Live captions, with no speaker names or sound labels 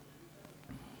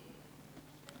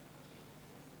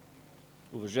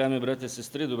Уважаеми братя и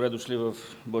сестри, добре дошли в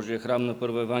Божия храм на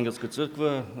Първа евангелска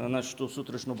църква. На нашето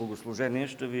сутрешно богослужение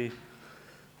ще ви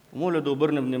моля да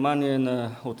обърнем внимание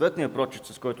на ответния прочит,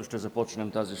 с който ще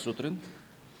започнем тази сутрин.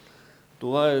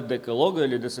 Това е Декалога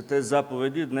или 10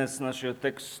 заповеди. Днес нашия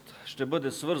текст ще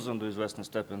бъде свързан до известна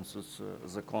степен с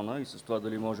закона и с това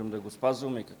дали можем да го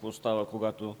спазваме и какво става,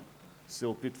 когато се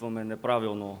опитваме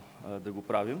неправилно да го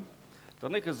правим. Та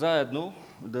нека заедно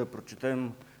да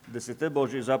прочетем 10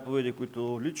 Божии заповеди,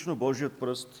 които лично Божият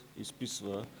пръст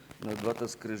изписва на двата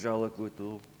скрижала,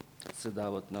 които се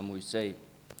дават на Моисей.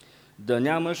 Да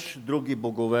нямаш други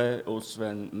богове,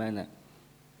 освен мене.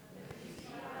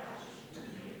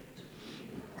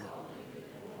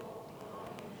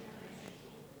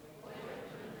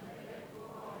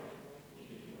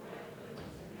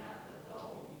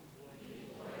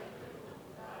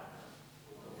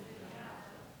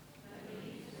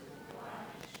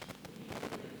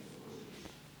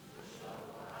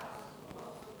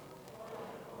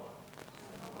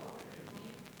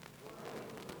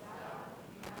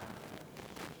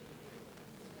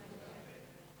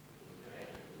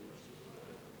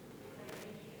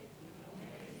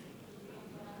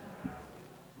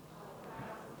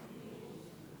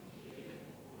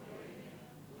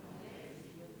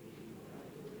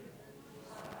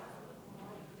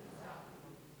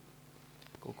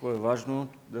 Колко е важно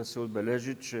да се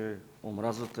отбележи, че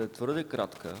омразата е твърде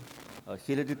кратка, а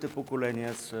хилядите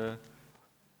поколения са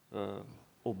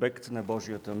обект на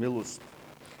Божията милост.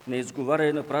 Не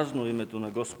изговаряй на празно името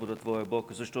на Господа Твоя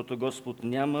Бог, защото Господ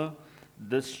няма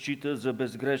да счита за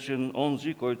безгрешен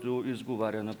онзи, който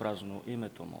изговаря на празно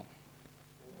името Му.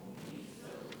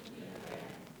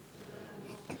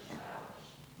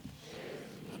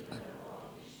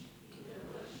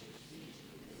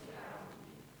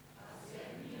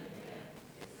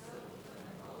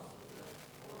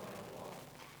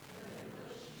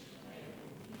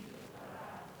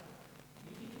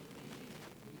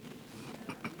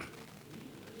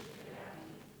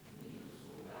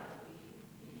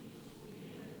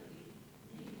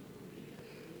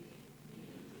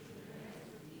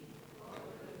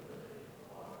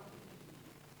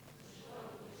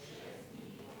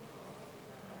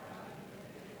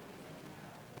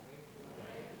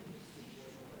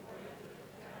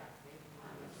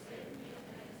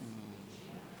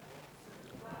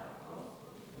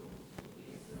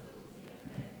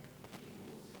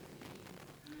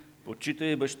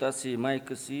 Почитай баща си и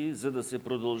майка си, за да се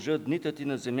продължат дните ти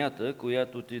на земята,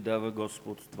 която ти дава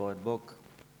Господ Твоят Бог.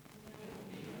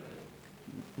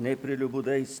 Не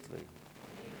прелюбодействай.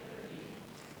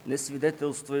 Не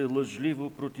свидетелствай лъжливо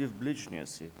против ближния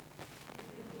си.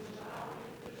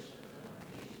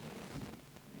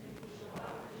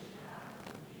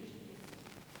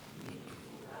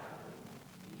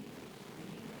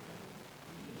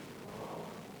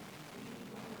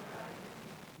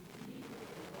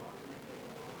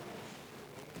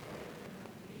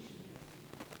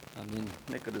 Амин.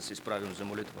 Нека да се изправим за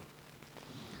молитва.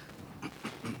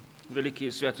 Велики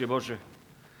и святи Боже,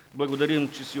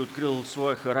 благодарим, че си открил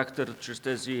своя характер чрез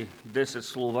тези 10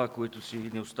 слова, които си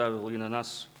ни оставил и на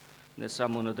нас, не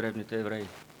само на древните евреи.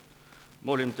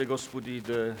 Молим Те, Господи,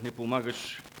 да ни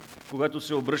помагаш, когато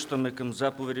се обръщаме към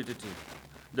заповедите Ти,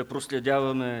 да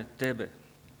проследяваме Тебе,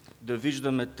 да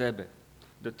виждаме Тебе,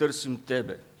 да търсим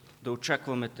Тебе, да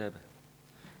очакваме Тебе.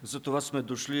 Затова сме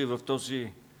дошли в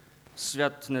този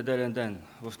свят неделен ден,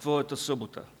 в Твоята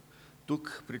събота,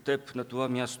 тук при Теб на това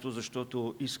място,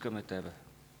 защото искаме Тебе.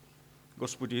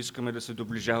 Господи, искаме да се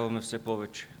доближаваме все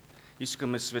повече.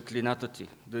 Искаме светлината Ти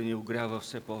да ни огрява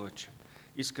все повече.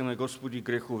 Искаме, Господи,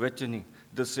 греховете ни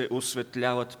да се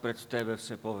осветляват пред Тебе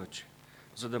все повече,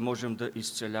 за да можем да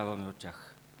изцеляваме от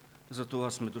тях. За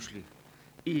това сме дошли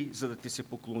и за да Ти се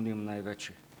поклоним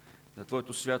най-вече на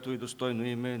Твоето свято и достойно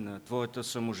име, на Твоята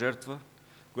саможертва,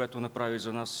 която направи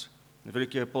за нас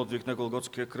великия подвиг на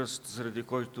Голготския кръст, заради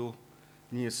който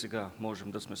ние сега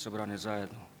можем да сме събрани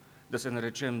заедно, да се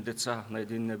наречем деца на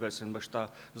един небесен баща,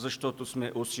 защото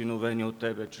сме осиновени от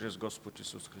Тебе чрез Господ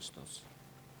Исус Христос.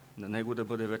 На Него да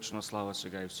бъде вечна слава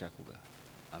сега и всякога.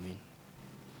 Амин.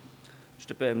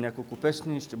 Ще пеем няколко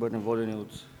песни, ще бъдем водени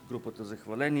от групата за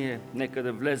хваление. Нека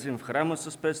да влезем в храма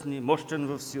с песни, мощен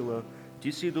в сила.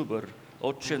 Ти си добър,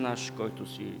 Отче наш, който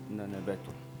си на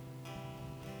небето.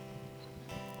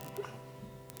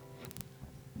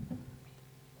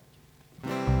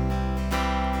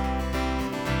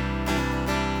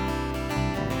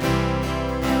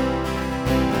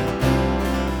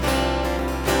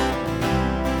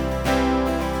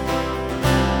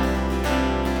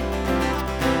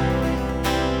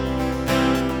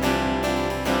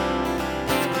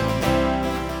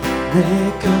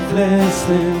 Нека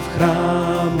влезнем в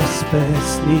храма с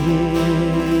песни,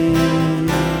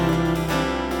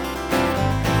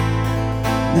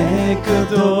 нека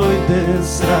дойде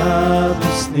с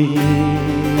радостни,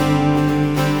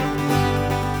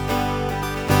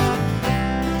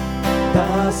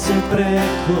 да се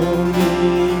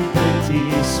преклоним пред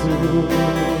Исус.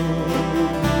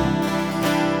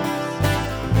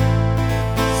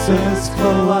 С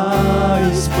хвала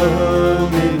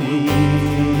изпълнени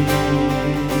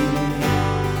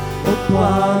от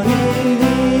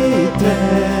планините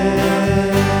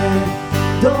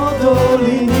до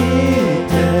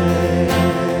долините,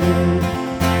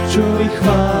 чуй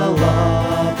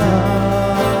хвалата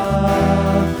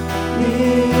ни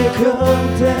към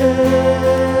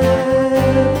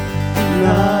Теб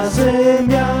на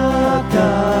земята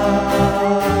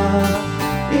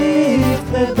и в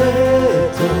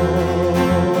небето.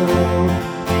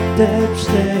 Теб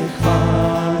ще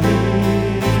хвали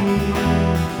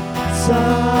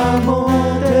само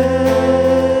Теб.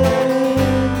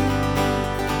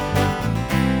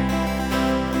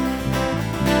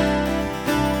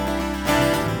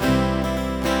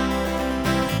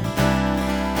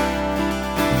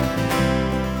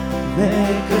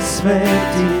 Нека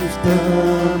свети в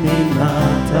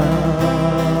тъмнината,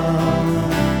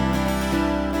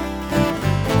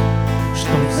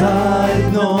 щом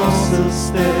заедно с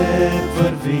Теб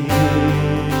върви.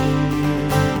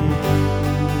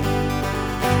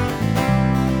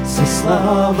 Със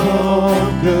слава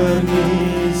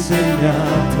огърни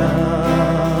земята,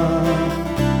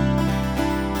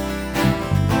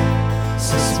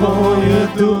 със своя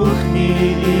дух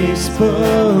ни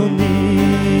изпълни.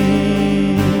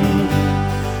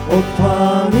 От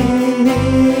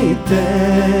планините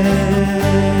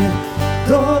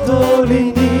до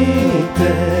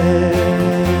долините,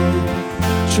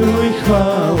 чуй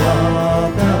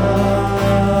хвалата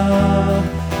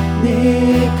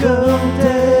ни към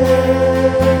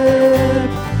Теб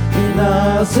на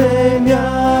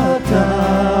земята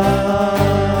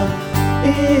и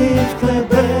в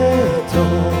небето.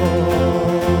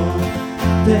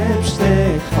 Теб ще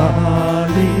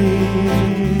хвали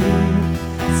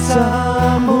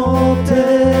само Теб.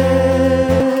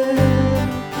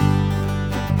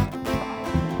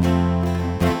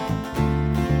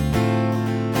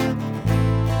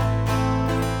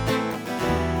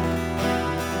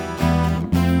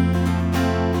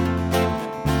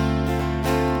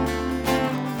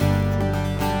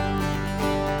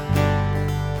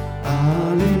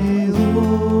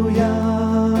 Алилуя,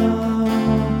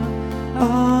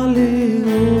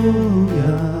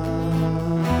 алилуя,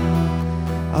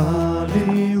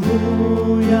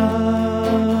 алилуя,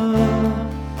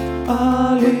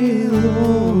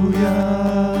 алилуя,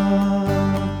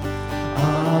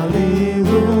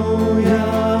 алилуя,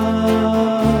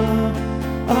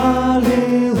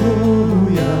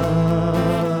 алилуя,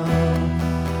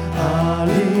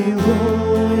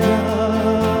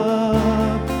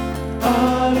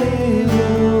 алилуя,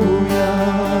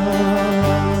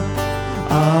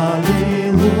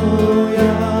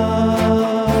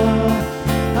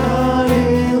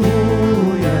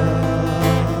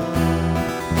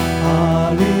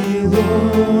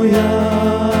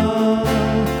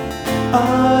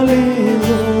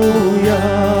 алилуя.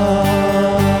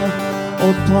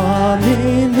 От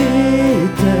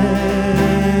планините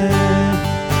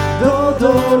до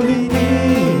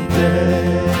долините,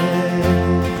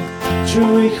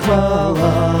 чуй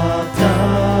хвалата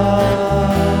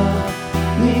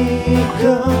ни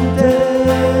към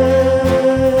Теб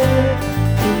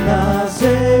на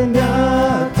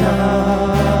земята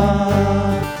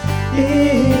и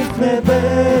в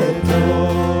небето.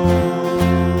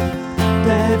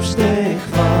 Теб ще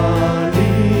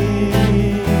хвали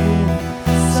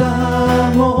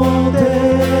само Теб.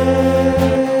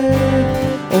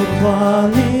 От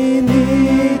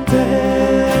планините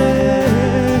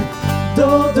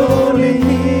до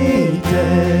долините,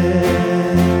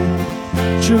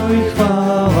 чуй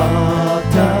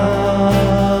хвалата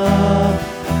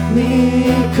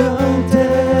ни към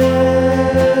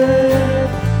Теб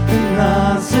на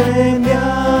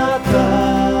земята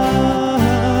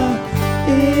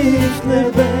и в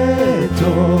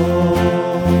небето.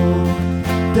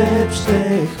 Теб ще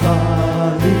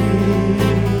хвали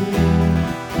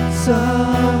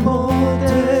само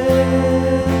Теб.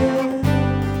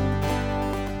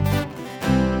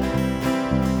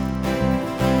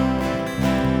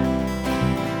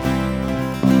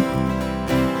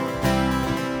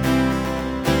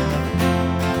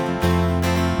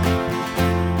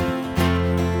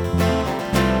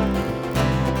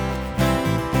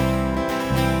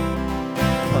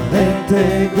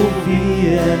 Хвалете го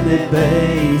вие небе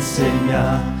и земя,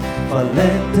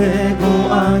 хвалете го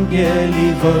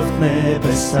ангели в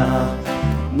небеса.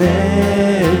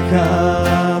 Нека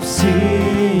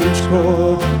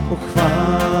всичко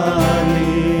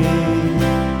похвали.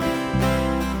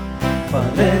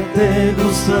 Хвалете го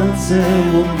слънце,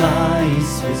 луна и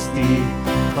звезди,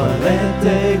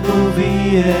 хвалете го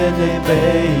вие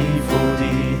небе и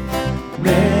води.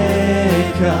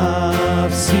 Нека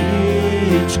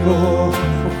всичко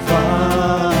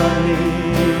похвали.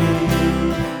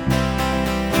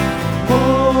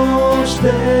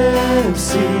 Мощен в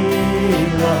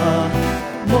сила,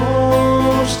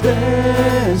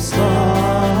 мощен в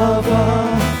слава,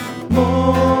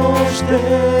 мощен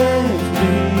в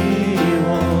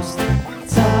милост,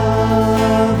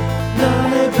 цар на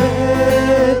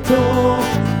небето,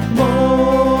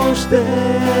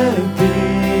 мощен в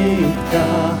битка,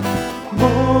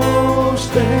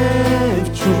 мощен в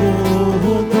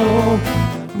чудо,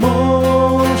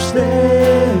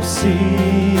 мощен в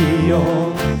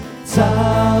Сион,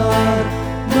 цар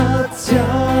на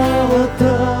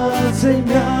цялата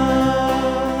земя.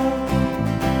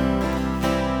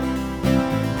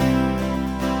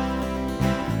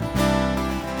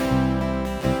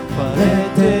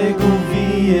 Хвалете го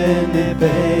вие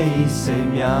небе и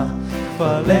земя,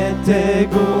 хвалете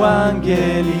го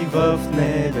ангели в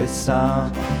небеса.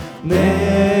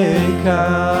 Нека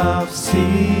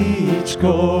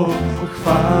всичко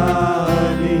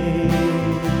хвали.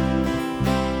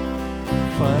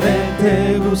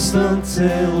 Хвалете го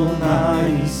слънце, луна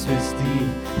и звезди,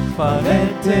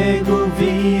 хвалете го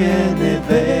вие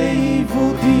небе и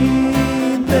води.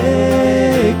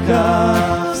 Нека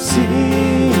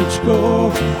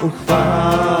всичко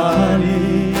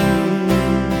хвали.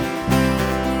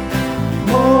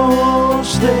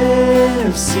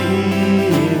 Мощен в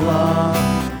сила,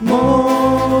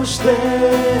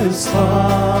 мощен в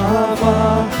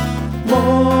слава,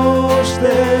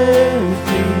 мощен в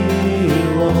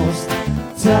милост,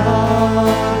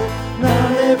 цар на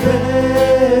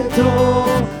небето,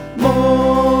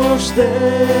 мощен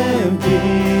в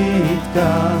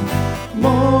битка,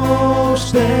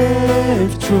 мощен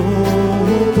в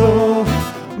чудо,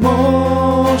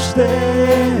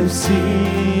 мощен в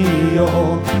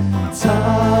Сион,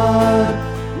 цар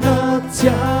на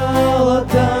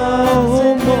цялата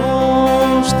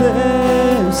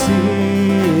мощен в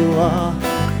сила,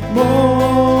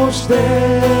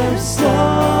 мощен в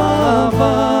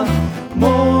слава,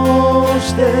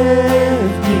 мощен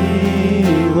в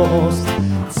милост,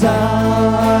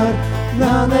 цар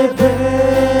на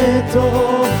небето,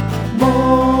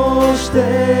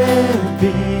 мощен в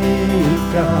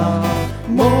битка,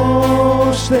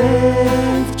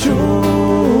 мощен в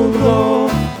чудо,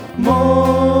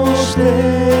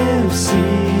 мощен в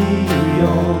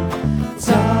Сион,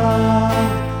 цар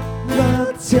на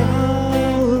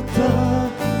цялата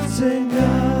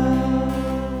земя.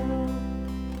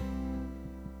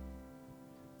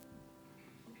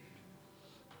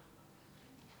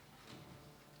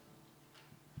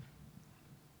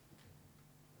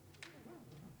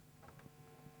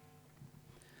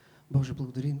 Боже,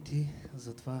 благодарим Ти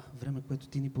за това време, което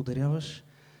Ти ни подаряваш.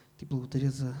 Ти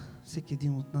благодаря за всеки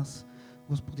един от нас,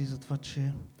 Господи, за това,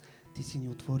 че Ти си ни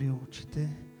отворил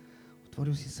очите,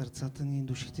 отворил си сърцата ни и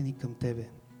душите ни към Тебе.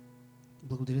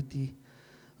 Благодаря Ти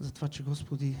за това, че,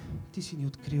 Господи, Ти си ни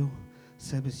открил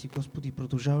себе си, Господи, и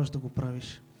продължаваш да го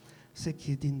правиш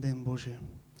всеки един ден, Боже.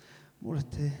 Моля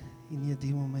Те и ние да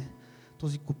имаме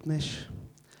този купнеж,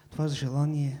 това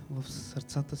желание в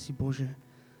сърцата си, Боже,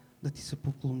 да Ти се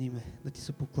поклониме, да Ти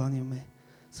се покланяме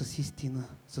с истина,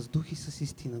 с дух и с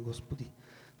истина, Господи.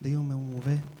 Да имаме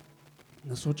умове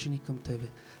насочени към Тебе,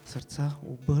 сърца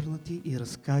обърнати и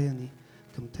разкаяни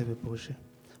към Тебе, Боже.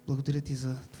 Благодаря Ти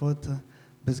за Твоята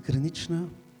безгранична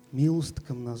милост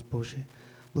към нас, Боже.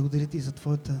 Благодаря Ти за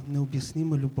Твоята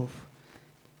необяснима любов.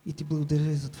 И Ти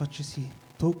благодаря за това, че си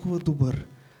толкова добър,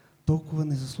 толкова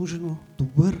незаслужено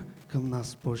добър към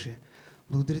нас, Боже.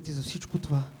 Благодаря Ти за всичко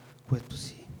това, което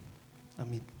си.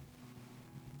 Амин.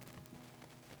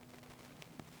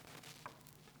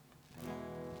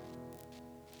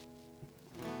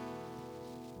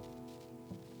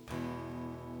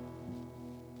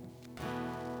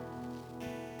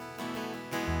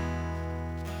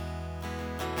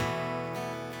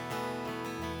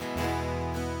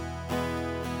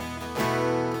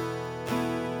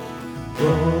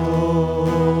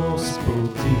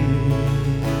 Господи,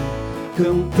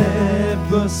 към Теб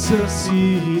гласа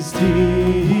си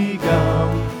издигам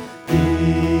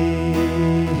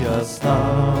и аз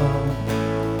знам,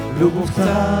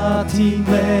 любовта Ти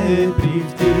ме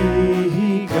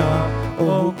привдига,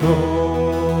 о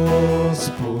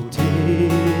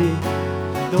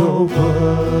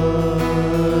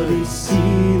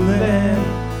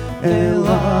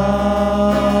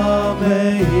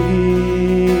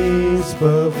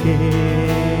избави.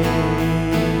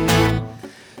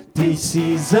 Ти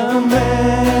си за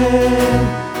мен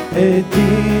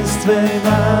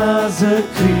единствена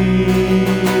закрила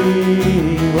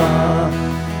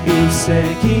и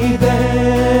всеки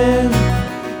ден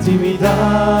ти ми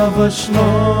даваш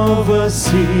нова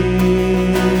сила.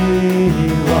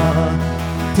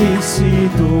 Ти си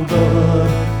добър,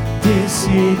 ти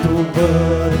си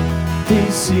добър,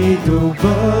 ти си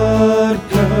добър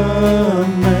към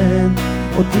мен.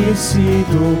 О, ти си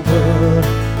добър,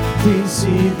 ти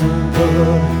си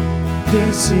добър,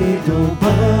 ти си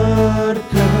добър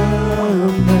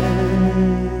към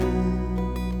мен.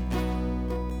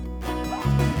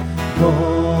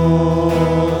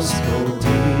 Господи,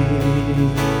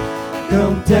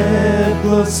 към Теб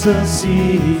гласа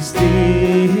си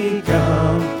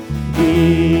издигам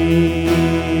и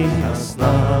аз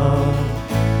знам,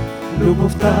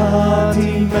 любовта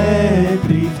Ти ме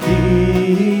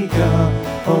привдига.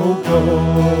 О,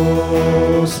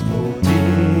 Господи,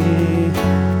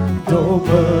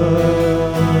 добър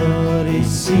и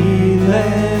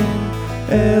силен,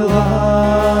 ела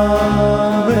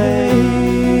ме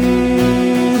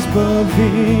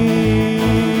избави.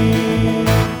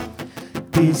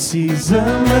 Ти си за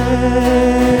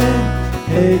мен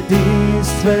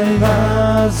единствена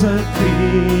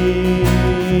закрила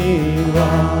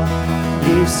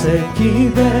и всеки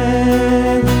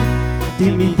ден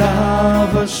ти ми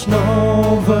даваш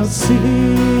нова сила.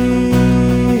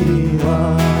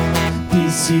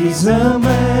 Ти си за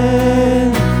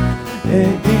мен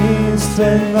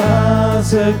единствена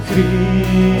закрила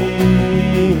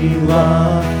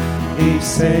и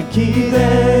всеки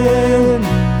ден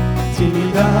ти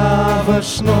ми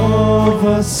даваш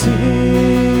нова сила.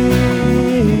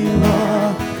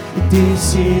 Ти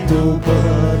си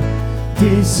добър,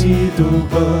 ти си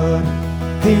добър,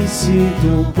 ти си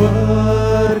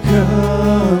добър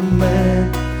към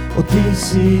мен. О, ти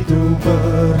си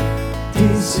добър,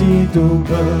 ти си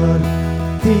добър,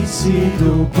 ти си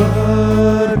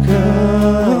добър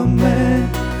към мен.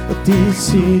 О, ти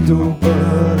си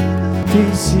добър,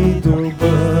 ти си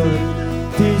добър,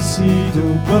 ти си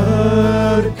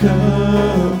добър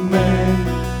към мен.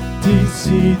 Ти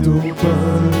си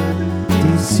добър,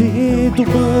 ти си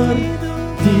добър,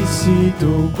 ти си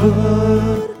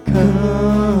добър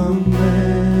към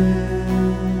мен.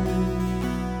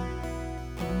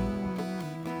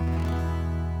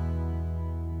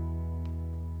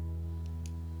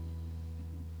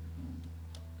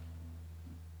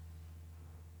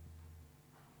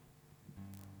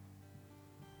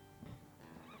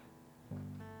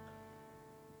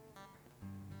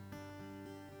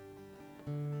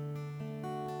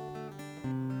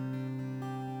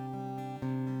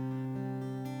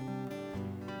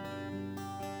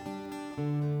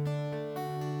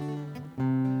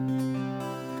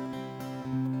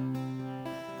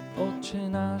 Отче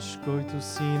наш, който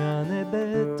си на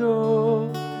небето,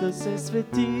 да се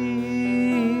свети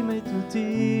името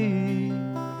Ти,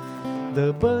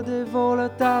 да бъде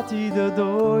волята Ти, да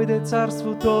дойде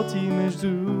царството Ти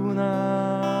между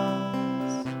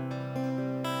нас.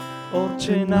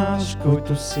 Отче наш,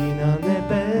 който си на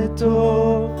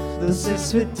небето, да се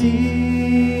свети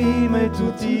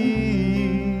името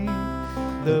Ти,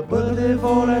 да бъде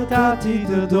волята Ти,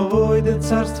 да дойде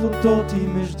царството Ти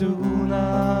между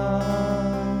нас.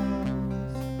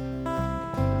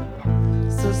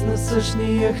 С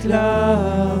насъщния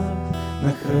хляб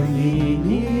нахрани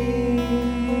ни,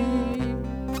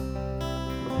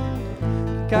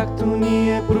 както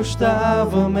ние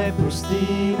прощаваме,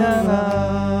 прости на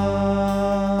нас.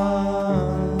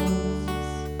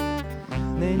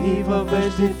 Не ни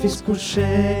въвеждай в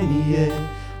изкушение,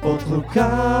 от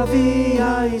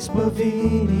лукавия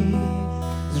избави ни,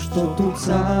 защото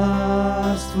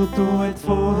царството е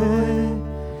Твое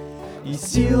и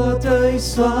силата и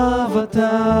славата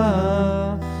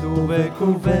до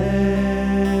вековете.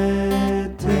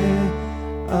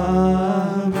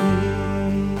 Амин.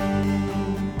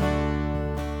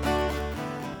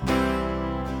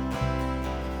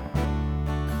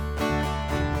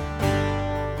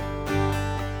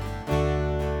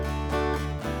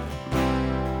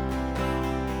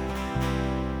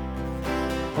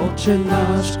 Отче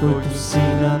наш, който си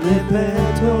на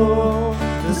небето,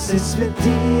 да се свети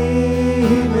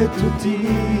името Ти,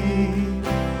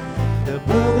 да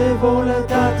бъде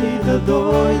волята Ти, да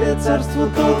дойде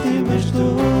царството Ти между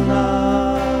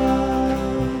нас.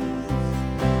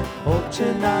 Отче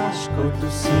наш,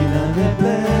 който си на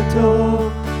небето,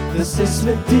 да се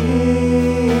свети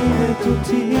името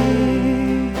Ти,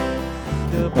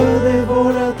 да бъде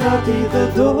волята Ти, да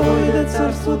дойде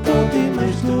царството Ти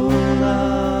между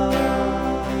нас.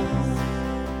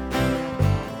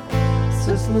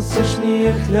 с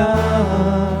насъщния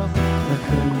хляб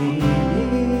нахрани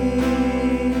ни.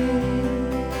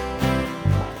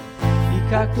 И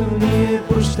както ние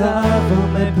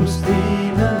прощаваме,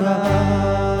 прости на нас.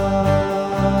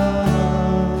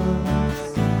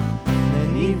 Не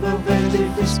ни въвеждай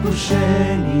в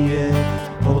изкушение,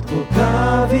 от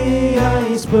лукавия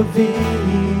избави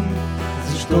ни,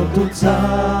 защото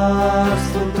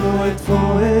царството е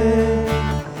Твое,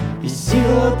 и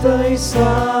силата и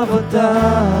славата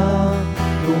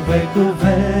до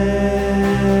вековете.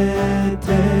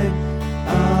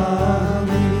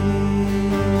 Амин.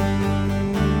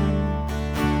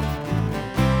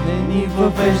 Не ни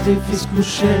въвеждай в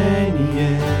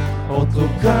изкушение, от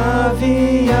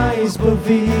лукавия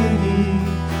избави ни,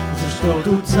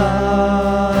 защото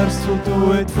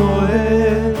царството е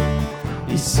Твое,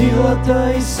 и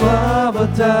силата и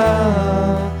славата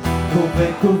до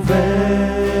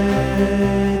вековете.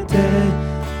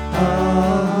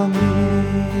 Амин.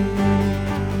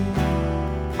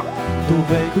 До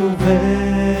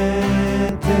вековете.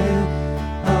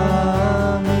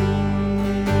 Амин.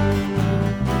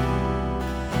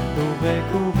 До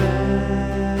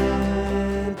вековете.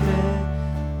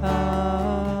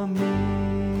 Амин.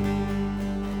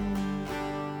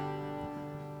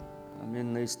 Амин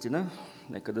наистина.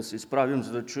 Нека да се изправим,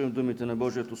 за да чуем думите на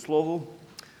Божието Слово,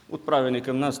 отправени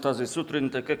към нас тази сутрин,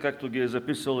 така както ги е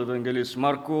записал евангелист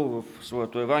Марко в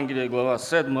своето Евангелие, глава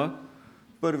 7,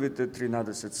 първите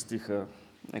 13 стиха.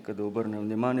 Нека да обърнем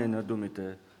внимание на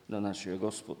думите на нашия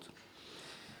Господ.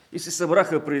 И се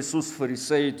събраха при Исус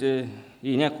фарисеите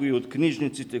и някои от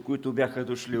книжниците, които бяха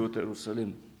дошли от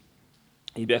Иерусалим.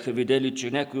 И бяха видели,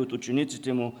 че някои от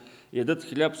учениците му ядат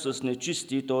хляб с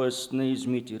нечисти, т.е.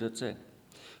 неизмити ръце.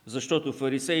 Защото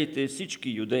фарисеите, всички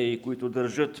юдеи, които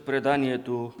държат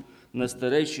преданието на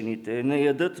старейшините, не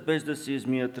ядат без да си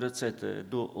измият ръцете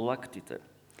до лактите.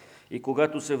 И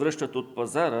когато се връщат от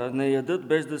пазара, не ядат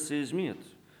без да се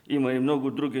измият. Има и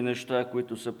много други неща,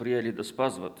 които са приели да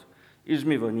спазват.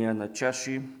 Измивания на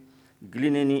чаши,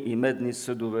 глинени и медни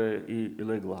съдове и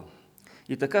легла.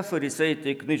 И така фарисеите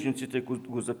и книжниците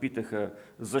го запитаха: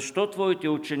 защо твоите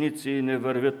ученици не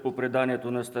вървят по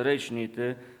преданието на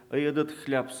старейшините, а ядат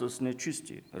хляб с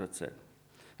нечисти ръце?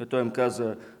 И той им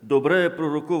каза: добре е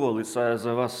пророкувал Исаия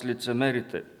за вас,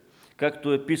 лицемерите.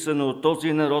 Както е писано,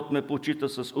 този народ ме почита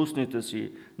с устните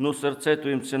си, но сърцето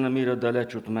им се намира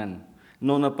далеч от мен.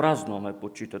 Но напразно ме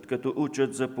почитат, като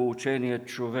учат за поучение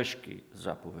човешки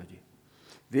заповеди.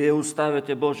 Вие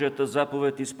оставяте Божията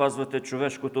заповед и спазвате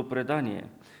човешкото предание,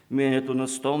 миенето на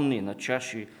стомни, на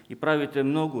чаши и правите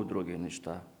много други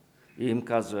неща. И им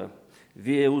каза: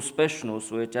 вие успешно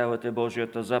осуетявате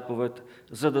Божията заповед,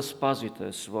 за да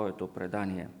спазите своето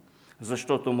предание.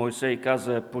 Защото Мойсей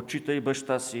каза: почитай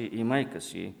баща си и майка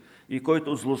си, и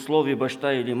който злослови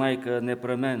баща или майка,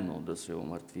 непременно да се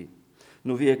умъртви.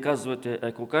 Но вие казвате: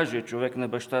 ако каже човек на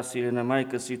баща си или на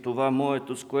майка си, това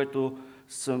моето, с което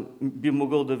би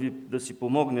могъл да си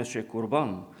помогнеш, е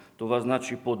курбан, това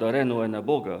значи подарено е на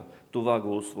Бога, това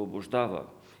го освобождава.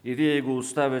 И вие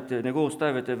не го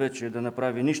оставяте вече да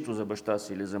направи нищо за баща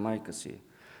си или за майка си.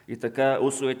 И така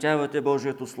осуетявате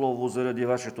Божието Слово заради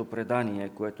вашето предание,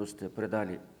 което сте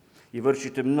предали. И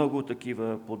вършите много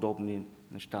такива подобни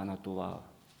неща на това.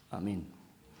 Амин.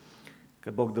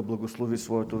 Нека Бог да благослови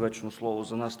своето вечно Слово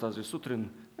за нас тази сутрин.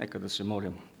 Нека да се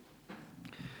молим.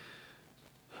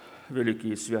 Велики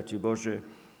и святи Боже,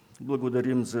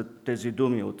 благодарим за тези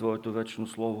думи от Твоето вечно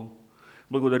Слово.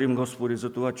 Благодарим, Господи,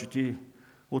 за това, че Ти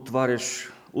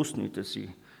отваряш устните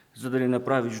си, за да ни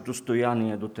направиш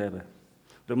достояние до Тебе.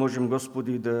 Да можем,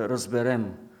 Господи, да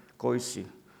разберем кой си,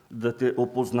 да Те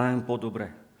опознаем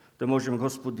по-добре. Да можем,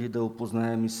 Господи, да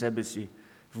опознаем и себе си,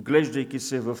 вглеждайки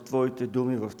се в Твоите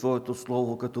думи, в Твоето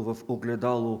Слово, като в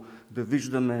огледало, да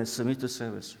виждаме самите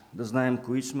себе си, да знаем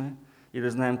кои сме и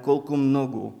да знаем колко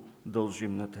много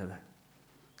дължим на Тебе.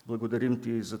 Благодарим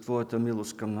Ти за Твоята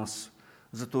милост към нас,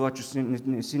 за това, че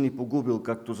не си ни погубил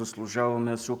както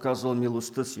заслужаваме, а си оказал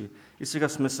милостта си и сега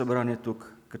сме събрани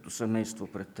тук като семейство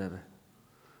пред Тебе.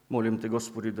 Молим Те,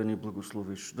 Господи, да ни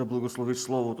благословиш, да благословиш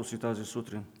Словото си тази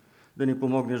сутрин, да ни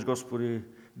помогнеш, Господи,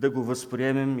 да го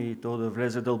възприемем и то да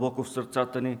влезе дълбоко в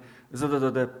сърцата ни, за да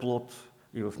даде плод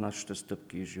и в нашите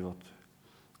стъпки и живот.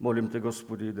 Молим Те,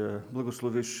 Господи, да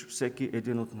благословиш всеки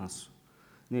един от нас.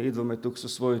 Ние идваме тук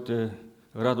със своите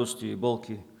радости и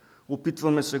болки.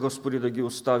 Опитваме се, Господи, да ги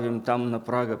оставим там на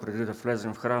прага, преди да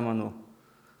влезем в храма, но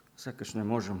сякаш не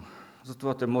можем.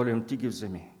 Затова Те молим, Ти ги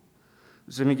вземи.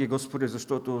 Вземи ги, Господи,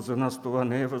 защото за нас това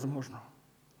не е възможно.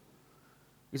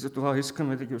 И затова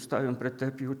искаме да ги оставим пред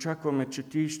Теб и очакваме, че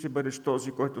Ти ще бъдеш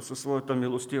този, който със своята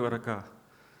милостива ръка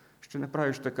ще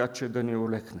направиш така, че да ни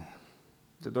олекне,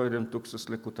 да дойдем тук с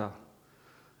лекота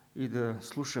и да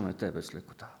слушаме Тебе с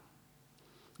лекота.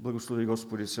 Благослови,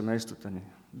 Господи, семействата ни,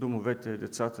 домовете,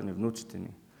 децата ни, внуците ни,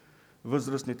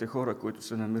 възрастните хора, които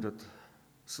се намират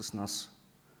с нас.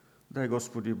 Дай,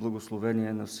 Господи,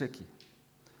 благословение на всеки.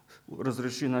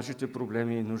 Разреши нашите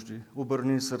проблеми и нужди.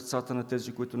 Обърни сърцата на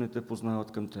тези, които не Те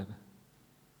познават, към Тебе.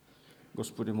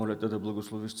 Господи, моля Те да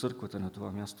благословиш църквата на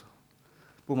това място.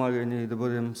 Помагай ни да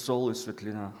бъдем сол и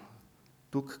светлина.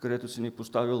 Тук, където си ни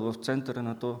поставил в центъра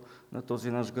на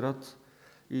този наш град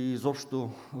и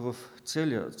изобщо в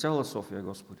цяла София,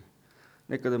 Господи.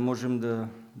 Нека да можем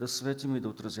да светим и да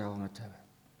отразяваме Тебе.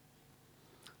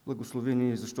 Благослови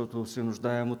ни, защото се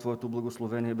нуждаем от Твоето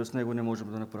благословение. Без него не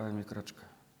можем да направим и крачка.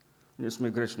 Ние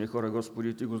сме грешни хора, Господи,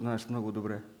 и Ти го знаеш много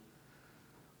добре.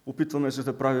 Опитваме се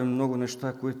да правим много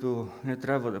неща, които не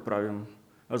трябва да правим,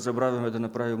 а забравяме да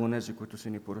направим онези, които си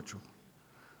ни поръчал.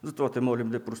 Затова Те молим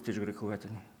да простиш греховете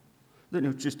ни, да ни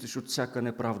очистиш от всяка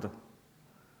неправда,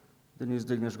 да ни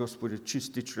издигнеш, Господи,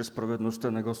 чисти чрез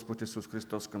праведността на Господ Исус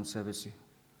Христос към себе си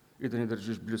и да ни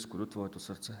държиш близко до Твоето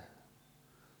сърце.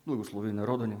 Благослови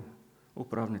народа ни,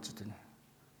 управниците ни,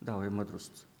 давай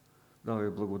мъдрост, давай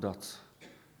благодат,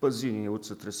 пази ни от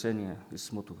сътресения и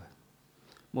смутове.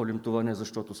 Молим това не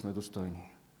защото сме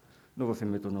достойни, но в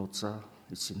името на Отца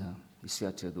и Сина и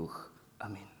Святия Дух.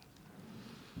 Амин.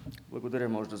 Благодаря,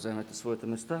 може да вземете своите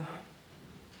места.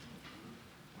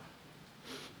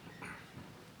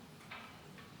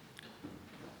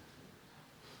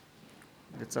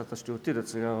 Децата ще отидат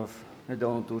сега в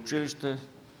неделното училище,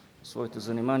 своите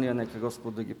занимания. Нека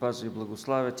Господ да ги пази и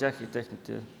благославя тях и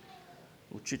техните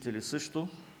учители също.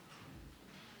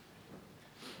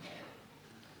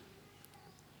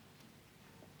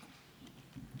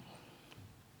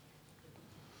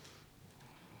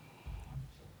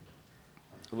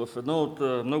 В едно от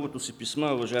многото си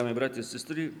писма, уважаеми брати и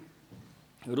сестри,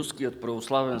 руският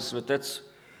православен светец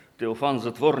Теофан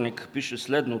Затворник пише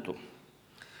следното: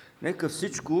 „Нека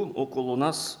всичко около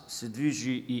нас се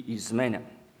движи и изменя.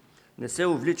 Не се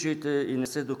увличайте и не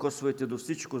се докосвайте до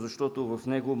всичко, защото в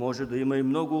него може да има и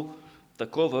много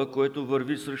такова, което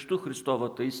върви срещу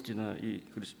Христовата истина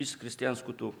и с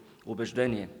християнското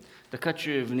убеждение. Така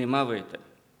че внимавайте.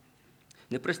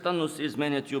 Непрестанно се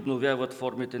изменят и обновяват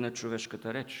формите на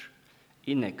човешката реч.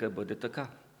 И нека бъде така.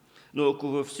 Но ако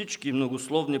във всички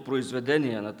многословни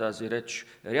произведения на тази реч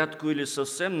рядко или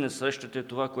съвсем не срещате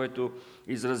това, което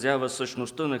изразява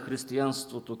същността на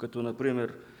християнството, като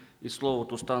например и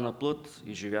Словото стана плът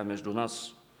и живя между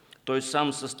нас, Той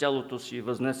сам с тялото си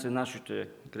възнесе нашите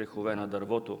грехове на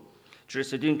дървото.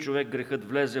 Чрез един човек грехът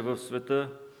влезе в света,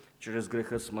 чрез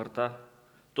греха смъртта,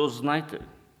 то знайте,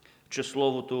 че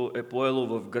Словото е поело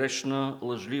в грешна,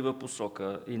 лъжлива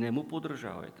посока и не му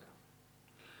подражавайте.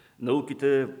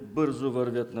 Науките бързо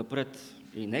вървят напред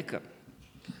и нека,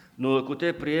 но ако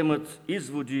те приемат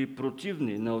изводи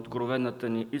противни на откровената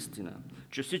ни истина,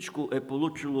 че всичко е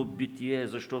получило битие,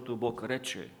 защото Бог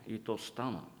рече и то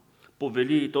стана,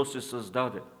 повели и то се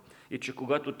създаде, и че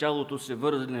когато тялото се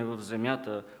върне в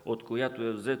земята, от която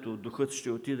е взето, духът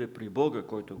ще отиде при Бога,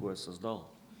 който го е създал,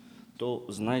 то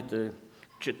знайте,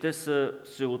 че те са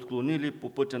се отклонили по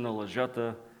пътя на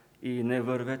лъжата и не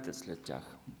вървете след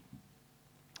тях.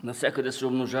 Навсякъде се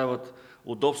умножават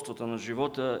удобствата на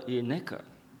живота и нека,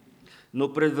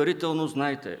 но предварително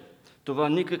знайте, това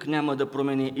никак няма да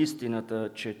промени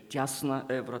истината, че тясна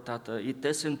е вратата и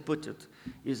тесен пътят,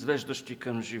 извеждащи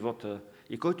към живота,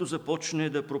 и който започне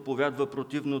да проповядва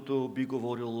противното, би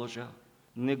говорил лъжа.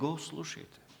 Не го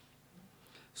слушайте.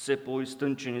 Все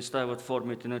по-изтънчени стават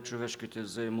формите на човешките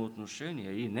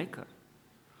взаимоотношения и нека,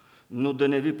 но да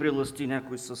не ви прилъсти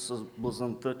някой с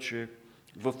блазанта, че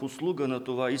в услуга на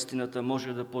това истината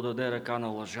може да подаде ръка на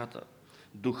лъжата,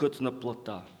 духът на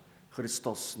плътта,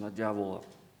 Христос на дявола.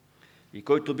 И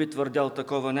който би твърдял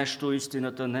такова нещо,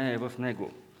 истината не е в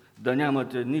него, да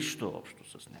нямате нищо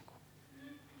общо с него.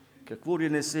 Какво ли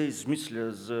не се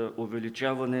измисля за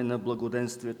увеличаване на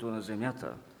благоденствието на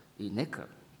земята? И нека.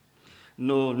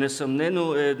 Но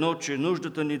несъмнено е едно, че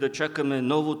нуждата ни да чакаме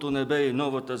новото небе и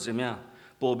новата земя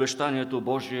по обещанието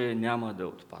Божие няма да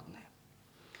отпадне.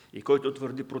 И който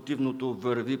твърди противното,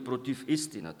 върви против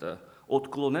истината,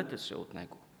 отклонете се от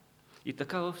него. И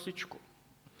така във всичко.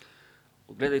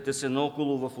 Огледайте се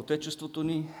наоколо в Отечеството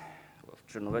ни,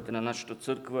 в членовете на нашата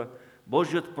църква.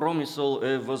 Божият промисъл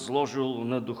е възложил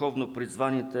на духовно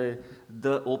призваните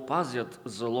да опазят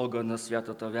залога на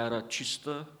святата вяра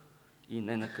чиста и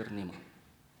ненакърнима.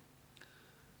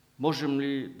 Можем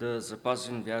ли да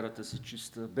запазим вярата си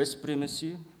чиста, без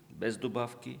примеси, без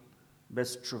добавки,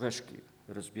 без човешки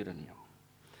разбирания?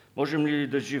 Можем ли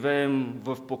да живеем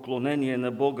в поклонение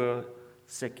на Бога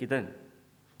всеки ден?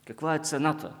 Каква е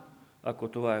цената, ако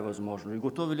това е възможно? И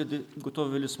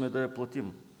готови ли сме да я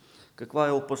платим? Каква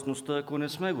е опасността, ако не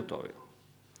сме готови?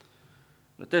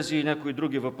 На тези и някои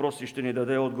други въпроси ще ни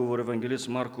даде отговор евангелист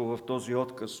Марко в този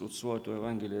отказ от своето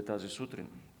Евангелие тази сутрин.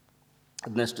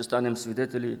 Днес ще станем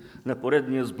свидетели на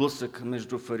поредния сблъсък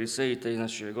между фарисеите и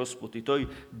нашия Господ, и Той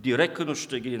директно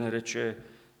ще ги нарече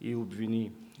и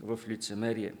обвини в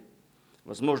лицемерие.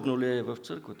 Възможно ли е в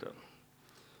църквата?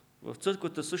 В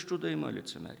църквата също да има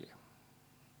лицемерие.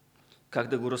 Как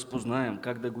да го разпознаем?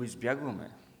 Как да го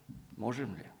избягваме?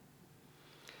 Можем ли?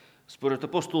 Според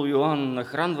апостол Йоан,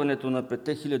 нахранването на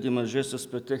 5000 мъже с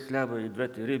 5 хляба и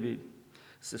 2 риби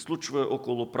се случва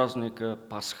около празника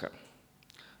Пасха.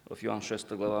 В Йоан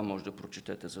 6 глава може да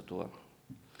прочетете за това.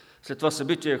 След това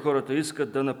събитие хората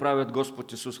искат да направят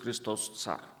Господ Исус Христос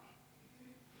цар.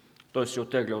 Той се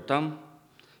оттегля оттам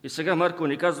и сега Марко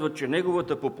ни казва, че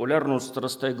неговата популярност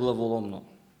расте главоломно.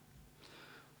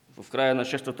 В края на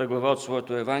 6 глава от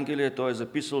своето Евангелие той е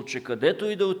записал, че където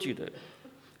и да отиде,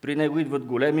 при него идват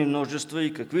големи множества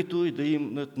и каквито и да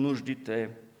имат нуждите,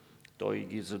 той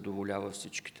ги задоволява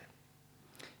всичките.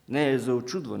 Не е за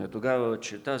очудване тогава,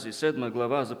 че тази 7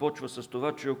 глава започва с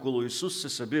това, че около Исус се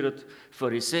събират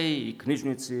фарисеи и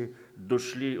книжници,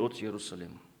 дошли от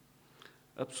Йерусалим.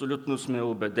 Абсолютно сме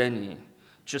убедени,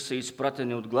 че са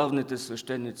изпратени от главните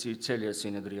свещеници и целия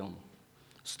Синедрион.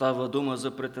 Става дума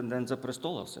за претендент за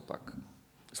престола все пак.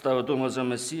 Става дума за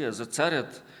Месия, за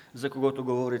царят, за когото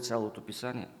говори цялото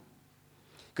Писание.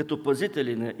 Като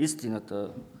пазители на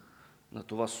истината на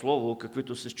това слово,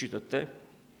 каквито се считат те,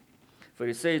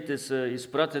 фарисеите са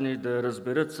изпратени да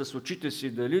разберат с очите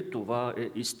си дали това е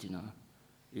истина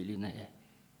или не е.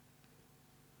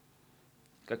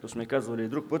 Както сме казвали и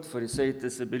друг път, фарисеите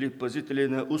са били пазители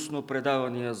на устно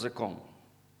предавания закон,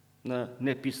 на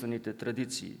неписаните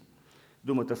традиции.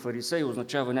 Думата фарисей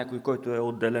означава някой, който е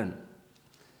отделен.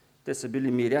 Те са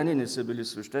били миряни, не са били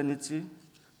свещеници,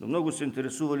 но много се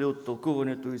интересували от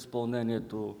тълкуването и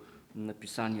изпълнението на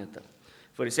писанията.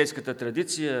 Фарисейската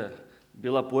традиция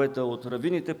била поета от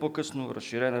равините по-късно,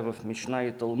 разширена в Мишна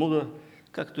и Талмуда,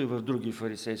 както и в други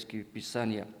фарисейски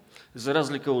писания. За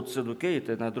разлика от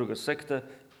садукеите, една друга секта,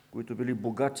 които били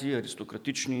богати,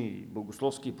 аристократични,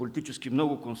 богословски и политически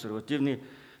много консервативни,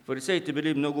 фарисеите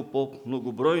били много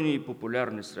по-многобройни и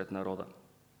популярни сред народа.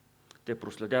 Те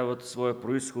проследяват своя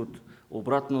произход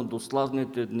обратно до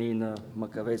славните дни на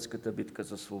Макавейската битка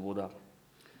за свобода.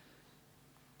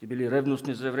 Те били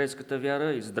ревностни за еврейската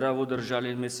вяра и здраво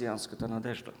държали месианската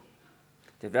надежда.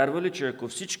 Те вярвали, че ако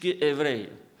всички евреи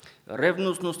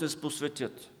ревностно се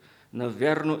посветят на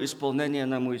вярно изпълнение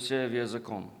на Моисеевия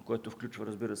закон, което включва,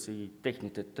 разбира се, и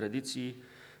техните традиции,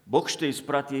 Бог ще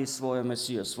изпрати и своя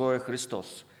Месия, своя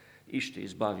Христос и ще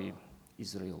избави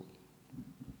Израил.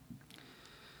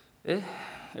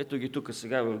 Ето ги тук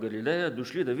сега в Галилея,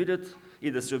 дошли да видят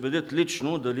и да се убедят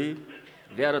лично дали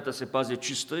вярата се пази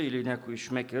чиста или някой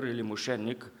шмекер или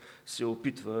мошенник се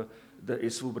опитва да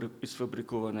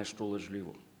изфабрикува нещо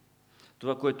лъжливо.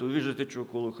 Това, което виждате, че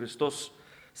около Христос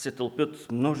се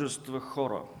тълпят множества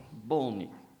хора, болни,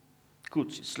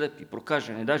 куци, слепи,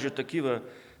 прокажени, даже такива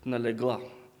на легла.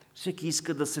 Всеки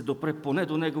иска да се допре поне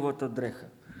до неговата дреха.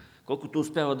 Колкото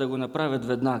успяват да го направят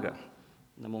веднага,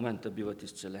 на момента биват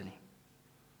изцелени.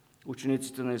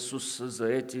 Учениците на Исус са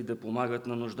заети да помагат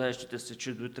на нуждаещите се,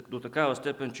 че до такава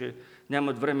степен, че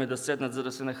нямат време да седнат, за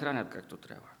да се нахранят както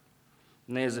трябва.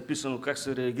 Не е записано как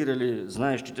са реагирали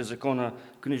знаещите закона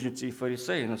книжници и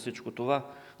фарисеи на всичко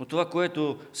това, но това,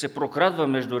 което се прокрадва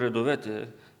между редовете,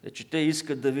 е, че те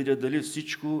искат да видят дали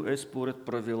всичко е според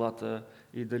правилата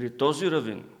и дали този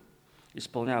равин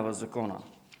изпълнява закона,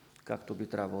 както би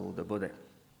трябвало да бъде.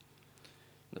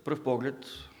 На пръв поглед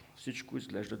всичко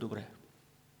изглежда добре.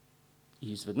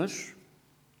 И изведнъж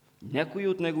някои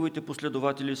от неговите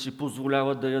последователи си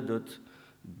позволяват да ядат,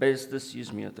 без да си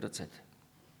измият ръцете.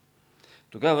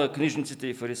 Тогава книжниците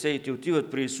и фарисеите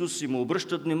отиват при Исус и му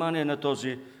обръщат внимание на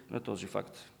този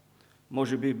факт.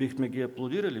 Може би бихме ги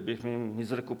аплодирали, бихме им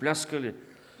изръкопляскали,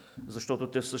 защото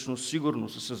те всъщност сигурно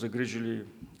са се загрижили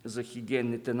за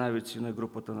хигиенните навици на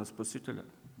групата на Спасителя.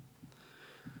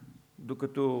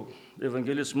 Докато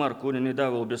евангелист Марко не ни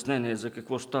дава обяснение за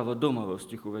какво става дума в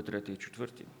стихове 3 и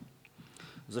 4.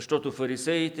 Защото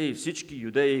фарисеите и всички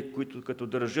юдеи, които като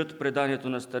държат преданието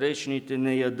на старейшините,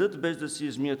 не ядат без да си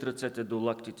измият ръцете до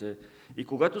лактите и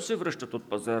когато се връщат от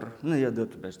пазар, не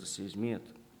ядат без да се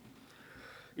измият.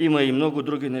 Има и много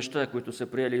други неща, които са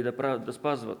приели да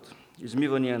спазват.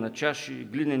 Измивания на чаши,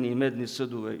 глинени и медни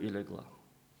съдове и легла.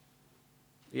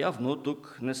 Явно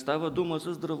тук не става дума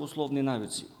за здравословни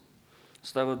навици.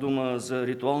 Става дума за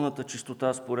ритуалната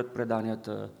чистота според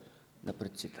преданията на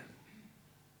предците.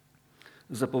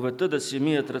 Заповедта да си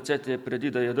мият ръцете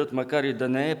преди да ядат, макар и да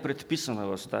не е предписана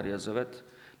в Стария Завет,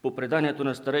 по преданието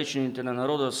на старейшините на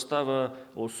народа става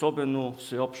особено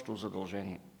всеобщо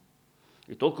задължение.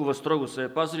 И толкова строго се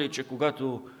е пазили, че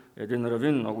когато един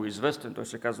равин, много известен, той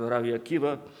се казва Рави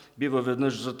Акива, бива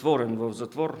веднъж затворен в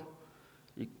затвор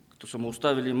и като са му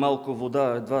оставили малко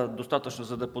вода, едва достатъчно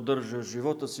за да поддържа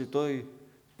живота си, той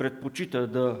предпочита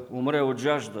да умре от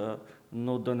жажда,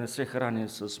 но да не се храни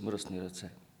с мръсни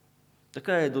ръце.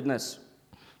 Така е до днес.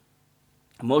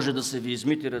 Може да се ви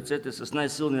измити ръцете с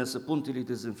най-силния сапун или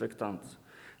дезинфектант,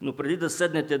 но преди да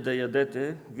седнете да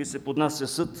ядете, ви се поднася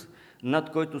съд,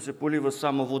 над който се полива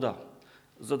само вода,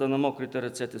 за да намокрите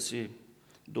ръцете си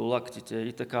до лактите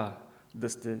и така да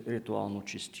сте ритуално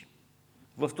чисти.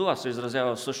 В това се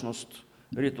изразява всъщност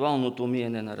ритуалното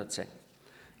миене на ръце.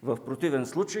 В противен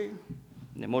случай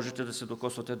не можете да се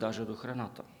докосвате даже до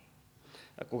храната.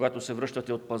 А когато се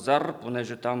връщате от пазар,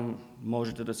 понеже там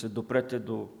можете да се допрете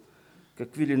до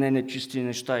какви ли не нечисти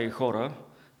неща и хора,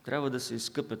 трябва да се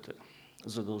изкъпете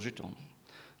задължително.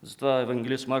 Затова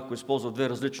евангелист Марко използва две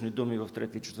различни думи в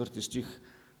 3 и 4 стих,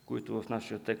 които в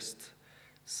нашия текст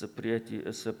са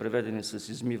преведени с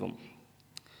измивам.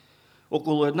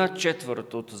 Около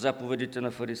 1/4 от заповедите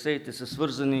на фарисеите са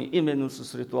свързани именно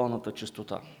с ритуалната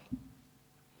чистота.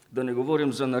 Да не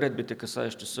говорим за наредбите,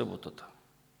 касаещи съботата.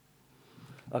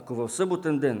 Ако в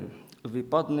съботен ден ви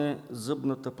падне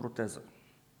зъбната протеза,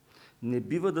 не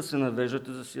бива да се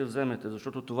навеждате да си я вземете,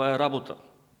 защото това е работа.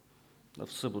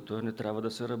 В събота не трябва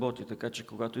да се работи, така че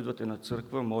когато идвате на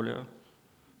църква, моля,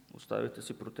 оставите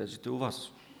си протезите у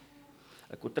вас.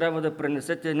 Ако трябва да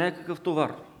пренесете някакъв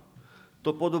товар,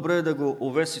 то по-добре е да го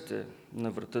увесите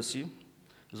на врата си,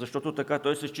 защото така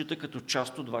той се счита като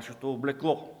част от вашето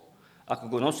облекло. Ако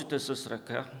го носите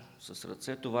с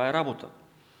ръце, това е работа.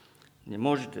 Не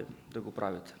можете да го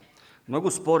правите.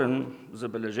 Много спорен,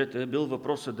 забележете, е бил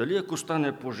въпросът дали ако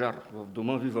стане пожар в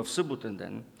дома ви в съботен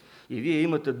ден и вие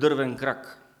имате дървен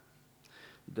крак,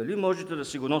 дали можете да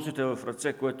си го носите в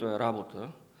ръце, което е работа,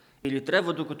 или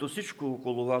трябва, докато всичко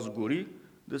около вас гори,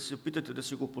 да се опитате да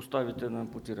си го поставите на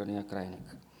ампутирания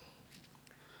крайник.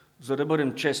 За да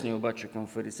бъдем честни обаче към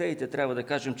фарисеите, трябва да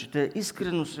кажем, че те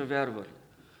искрено са вярвали,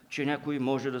 че някой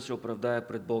може да се оправдае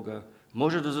пред Бога,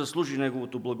 може да заслужи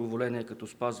Неговото благоволение, като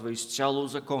спазва изцяло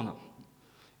закона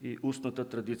и устната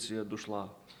традиция дошла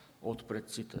от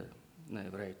предците на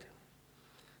евреите.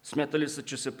 Смятали са,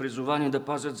 че са призовани да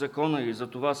пазят закона и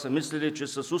затова са мислили, че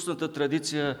с устната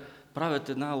традиция правят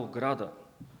една ограда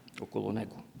около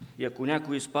него. И ако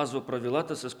някой спазва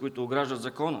правилата, с които ограждат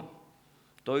закона,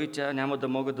 той и тя няма да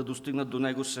могат да достигнат до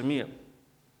него самия.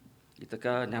 И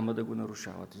така няма да го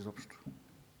нарушават изобщо.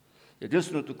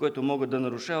 Единственото, което могат да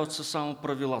нарушават, са само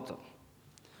правилата.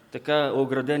 Така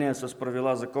оградения с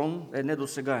правила закон е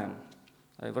недосегаем,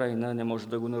 а евреина не може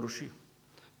да го наруши,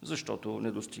 защото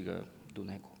не достига до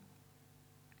него.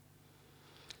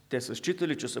 Те са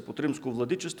считали, че са под римско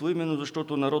владичество, именно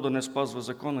защото народа не спазва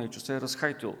закона и че се е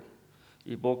разхайтил.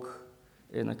 И Бог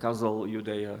е наказал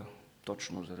Юдея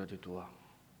точно заради това.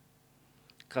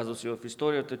 Казва се в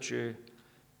историята, че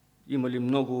имали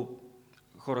много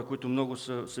хора, които много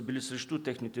са били срещу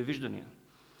техните виждания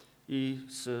и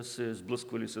са се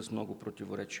сблъсквали с много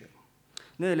противоречия.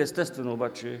 Не е ли естествено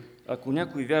обаче, ако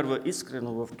някой вярва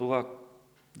искрено в това,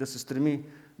 да се стреми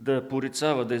да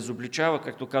порицава, да изобличава,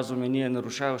 както казваме ние,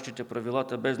 нарушаващите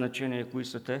правилата, без значение кои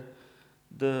са те,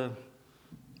 да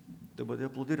бъде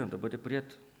аплодиран, да бъде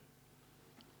приет.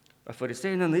 А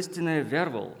фарисеина наистина е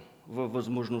вярвал във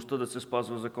възможността да се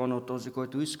спазва закона от този,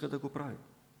 който иска да го прави.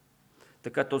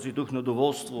 Така този дух на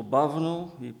доволство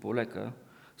бавно и полека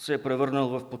се е превърнал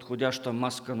в подходяща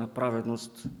маска на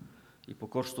праведност и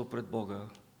покорство пред Бога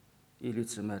и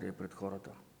лицемерие пред хората.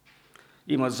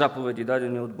 Има заповеди,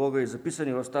 дадени от Бога и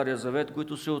записани в Стария Завет,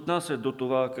 които се отнасят до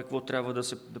това какво трябва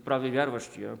да прави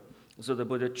вярващия, за да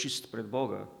бъде чист пред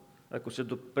Бога, ако се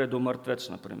допре до мъртвец,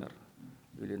 например,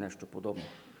 или нещо подобно.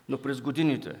 Но през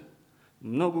годините,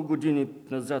 много години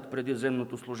назад, преди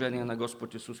земното служение на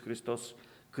Господ Исус Христос,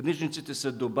 книжниците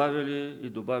са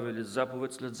добавили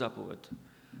заповед след заповед,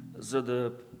 за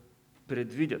да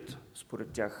предвидят,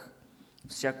 според тях,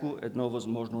 всяко едно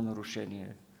възможно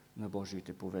нарушение на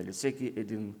Божиите повели, всеки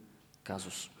един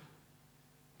казус.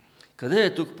 Къде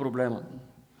е тук проблемът?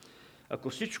 Ако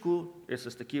всичко е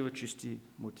с такива чисти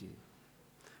мотиви.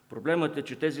 Проблемът е,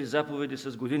 че тези заповеди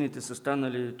с годините са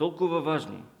станали толкова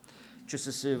важни, че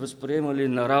са се възприемали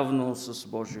наравно с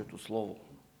Божието Слово.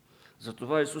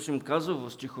 Затова Исус им казва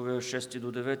в стихове 6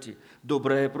 до 9: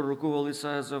 добре е пророкувал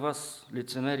Исаия за вас,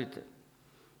 лицемерите.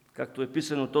 Както е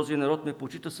писано, този народ ме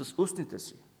почита с устните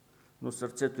си, но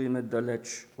сърцето им е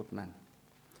далеч от мен.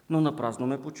 Но напразно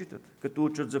ме почитат, като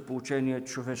учат за поучение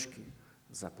човешки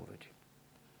заповеди.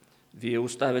 Вие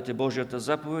оставяте Божията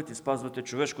заповед и спазвате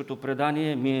човешкото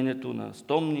предание, миенето на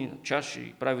стомни, на чаши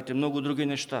и правите много други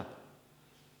неща.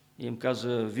 И им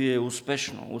каза: вие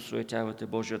успешно осуетявате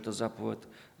Божията заповед,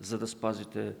 за да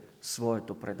спазите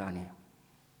своето предание.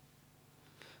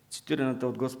 Цитираната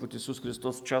от Господ Исус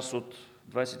Христос част от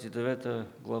 29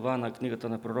 глава на книгата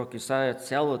на пророк Исаия,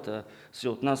 цялата се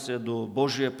отнася до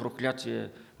Божие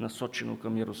проклятие, насочено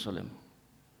към Йерусалим.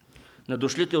 На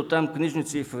дошлите оттам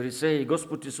книжници и фарисеи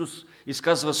Господ Исус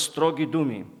изказва строги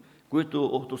думи, които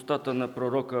от устата на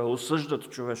пророка осъждат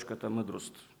човешката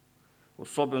мъдрост,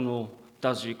 особено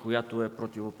тази, която е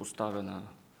противопоставена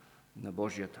на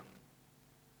Божията.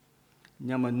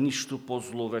 Няма нищо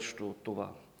по-зловещо от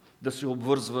това да се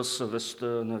обвързва съвестта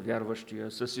на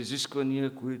вярващия с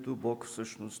изисквания, които Бог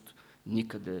всъщност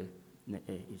никъде не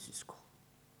е изискал.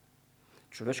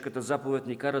 Човешката заповед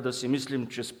ни кара да си мислим,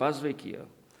 че спазвайки я,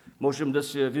 можем да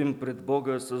се явим пред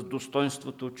Бога с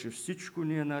достоинството, че всичко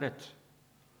ни е наред,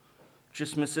 че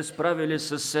сме се справили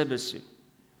с себе си,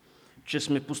 че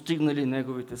сме постигнали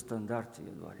Неговите стандарти,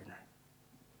 едва ли не.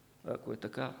 Ако е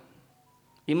така,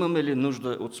 имаме ли нужда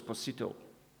от Спасител?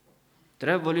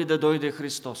 Трябва ли да дойде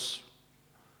Христос?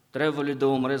 Трябва ли да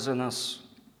умре за нас,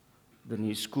 да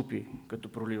ни изкупи, като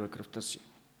пролива кръвта си?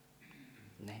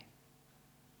 Не.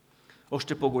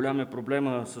 Още по-голям е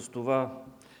проблема с това,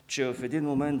 че в един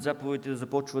момент заповедите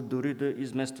започват дори да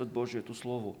изместват Божието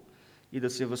Слово и да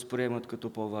се възприемат като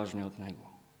по-важни от Него.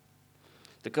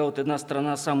 Така, от една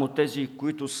страна, само тези,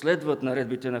 които следват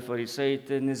наредбите на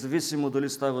фарисеите, независимо дали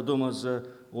става дума за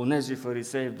онези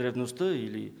фарисеи в древността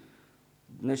или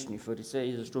днешни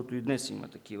фарисеи, защото и днес има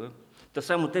такива, та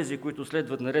само тези, които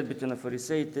следват наредбите на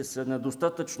фарисеите, са на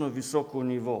достатъчно високо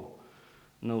ниво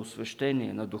на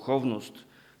освещение, на духовност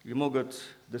и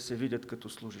могат да се видят като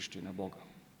служещи на Бога.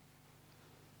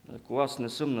 Ако аз не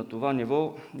съм на това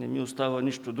ниво, не ми остава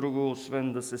нищо друго,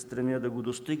 освен да се стремя да го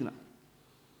достигна.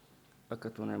 А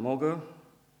като не мога,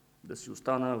 да си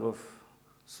остана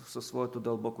със своето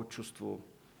дълбоко чувство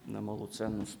на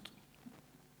малоценност.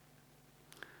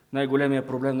 Най-големият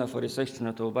проблем на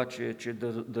фарисейщината обаче е, че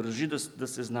държи да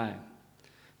се знае,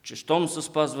 че щом се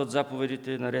спазват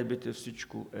заповедите и наредбите,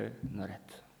 всичко е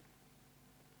наред.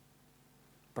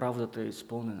 Правдата е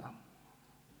изпълнена.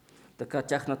 Така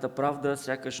тяхната правда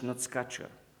сякаш надскача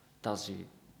тази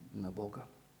на Бога.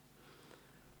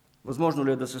 Възможно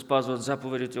ли е да се спазват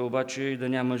заповедите обаче и да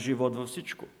няма живот във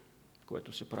всичко,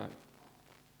 което се прави?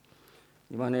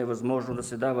 Нима не е възможно да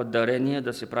се дават дарения,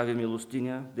 да се прави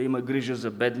милостиня, да има грижа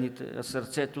за бедните, а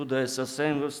сърцето да е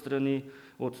съвсем в страни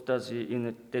от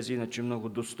тези иначе много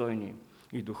достойни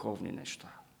и духовни неща.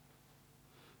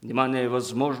 Нима не е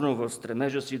възможно в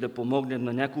стремежа си да помогнем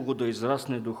на някого да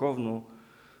израсне духовно,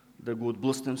 да го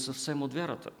отблъснем съвсем от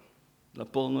вярата.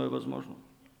 Напълно е възможно.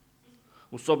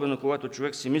 Особено когато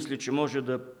човек си мисли, че може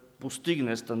да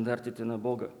постигне стандартите на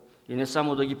Бога. И не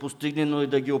само да ги постигне, но и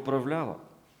да ги управлява.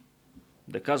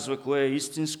 Да казва кое е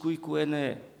истинско и кое не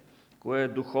е. Кое е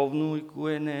духовно и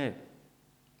кое не е.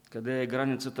 Къде е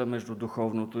границата между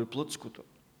духовното и плътското.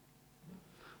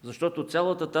 Защото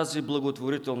цялата тази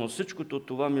благотворителност, всичкото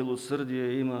това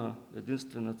милосърдие има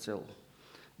единствена цел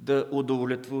 – да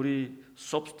удовлетвори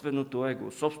собственото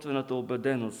его, собствената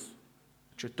убеденост,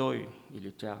 че той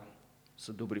или тя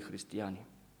са добри християни.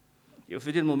 И в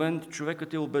един момент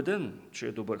човекът е убеден, че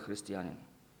е добър християнин.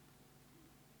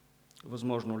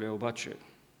 Възможно ли е обаче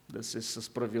да се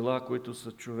с правила, които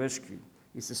са човешки,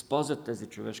 и се спазят тези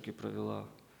човешки правила,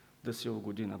 да се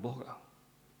угоди на Бога?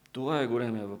 Това е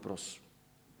големия въпрос.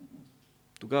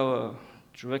 Тогава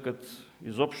човекът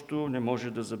изобщо не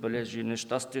може да забележи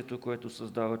нещастието, което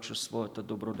създава чрез своята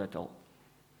добродетел.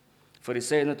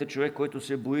 Фарисеинът е човек, който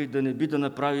се бои да не би да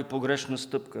направи погрешна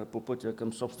стъпка по пътя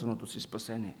към собственото си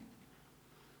спасение.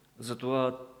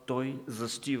 Затова той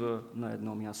застива на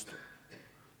едно място.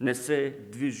 Не се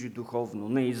движи духовно,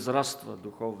 не израства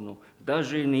духовно,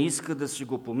 даже и не иска да си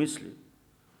го помисли,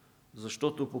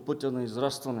 защото по пътя на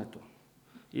израстването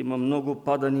има много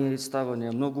падания и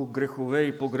ставания, много грехове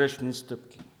и погрешни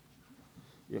стъпки.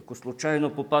 И ако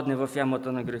случайно попадне в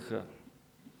ямата на греха,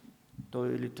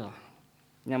 той или та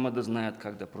няма да знаят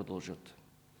как да продължат.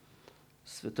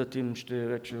 Светът им ще е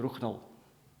вече рухнал.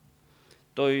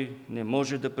 Той не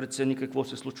може да прецени какво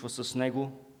се случва с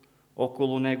него,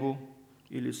 около него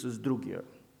или с другия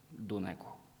до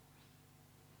него.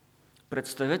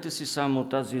 Представете си само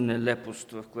тази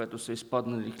нелепост, в която са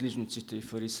изпаднали книжниците и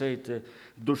фарисеите,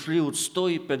 дошли от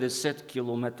 150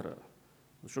 километра,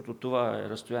 защото това е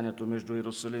разстоянието между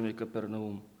Иерусалим и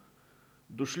Капернаум.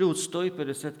 Дошли от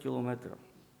 150 километра.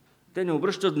 Те не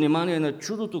обръщат внимание на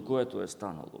чудото, което е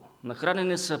станало.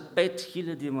 Нахранени са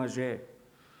 5000 мъже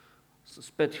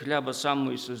с 5 хляба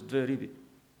само и с 2 риби.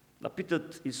 А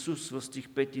питат Исус в стих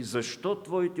 5: защо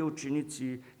твоите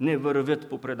ученици не вървят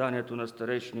по преданието на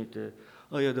старейшините,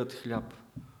 а ядат хляб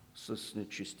с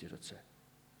нечисти ръце?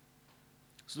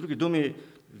 С други думи,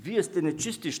 вие сте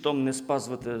нечисти, щом не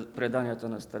спазвате преданията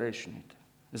на старейшините.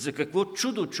 За какво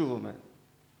чудо чуваме,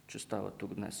 че става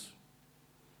тук днес?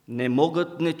 Не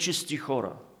могат нечисти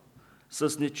хора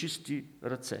с нечисти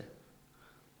ръце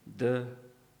да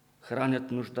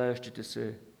хранят нуждаещите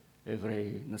се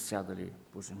евреи, насядали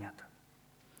по земята.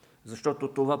 Защото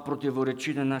това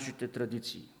противоречи на нашите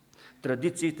традиции.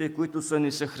 Традициите, които са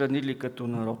ни съхранили като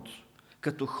народ,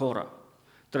 като хора.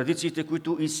 Традициите,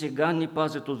 които и сега ни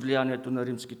пазят от влиянието на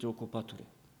римските окупатори.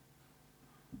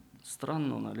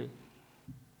 Странно, нали?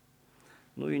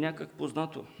 Но и някак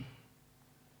познато.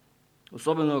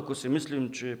 Особено ако се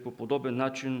мислим, че по подобен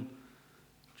начин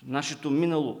нашето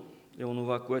минало е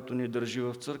онова, което ни държи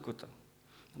в църквата.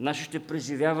 Нашите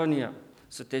преживявания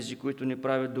са тези, които ни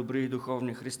правят добри и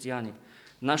духовни християни.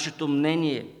 Нашето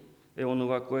мнение е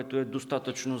онова, което е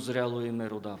достатъчно зряло и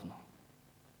меродавно.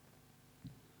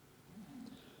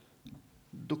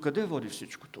 Докъде води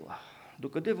всичко това?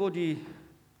 Докъде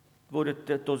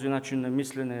водят този начин на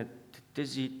мислене,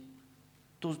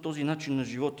 този начин на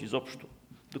живот изобщо?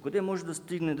 Докъде може да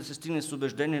се стигне с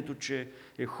убеждението, че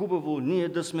е хубаво ние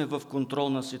да сме в контрол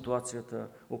на ситуацията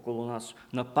около нас,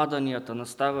 нападанията,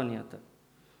 наставанията?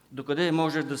 Докъде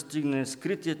може да стигне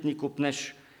скритият ни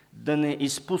копнеж да не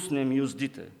изпуснем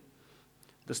юздите,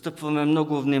 да стъпваме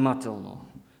много внимателно,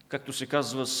 както се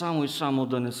казва, само и само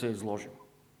да не се изложим?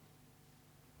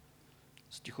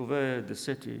 Стихове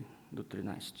 10 до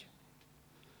 13.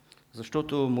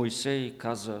 Защото Мойсей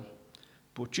каза: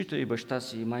 почитай баща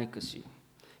си и майка си,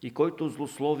 и който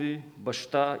злослови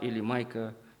баща или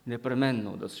майка,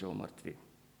 непременно да се омъртви.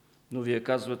 Но вие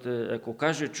казвате: ако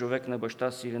каже човек на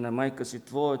баща си или на майка си: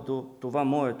 това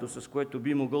моето, с което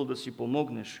би могъл да си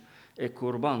помогнеш, е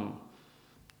курбан.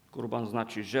 Курбан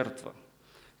значи жертва.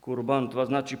 Курбан, това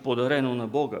значи подарено на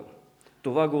Бога.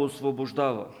 Това го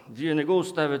освобождава. Вие не го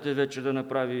оставяте вече да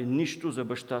направи нищо за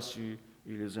баща си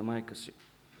или за майка си.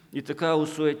 И така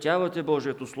осуетявате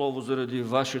Божието Слово заради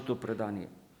вашето предание,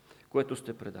 което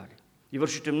сте предали. И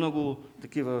вършите много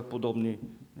такива подобни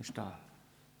неща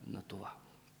на това.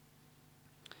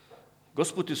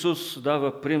 Господ Исус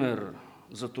дава пример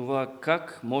за това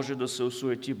как може да се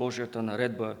осуети Божията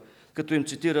наредба, като им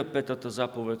цитира 5-та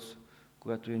заповед,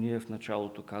 която и ние в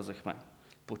началото казахме: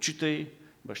 почитай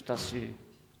баща си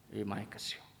и майка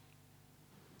си.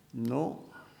 Но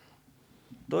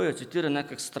той я цитира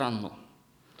някак странно.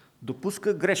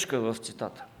 Допуска грешка в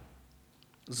цитата.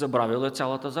 Забравил е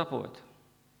цялата заповед.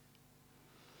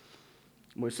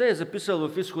 Мойсей е записал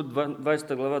в Изход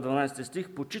 20 глава 12 стих: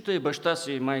 почитай баща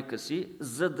си и майка си,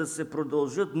 за да се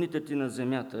продължат дните ти на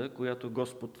земята, която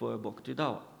Господ твоя Бог ти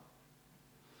дава.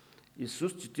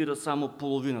 Исус цитира само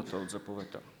половината от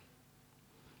заповедта,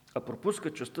 а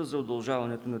пропуска частта за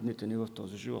удължаването на дните ни в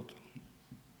този живот.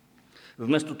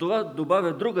 Вместо това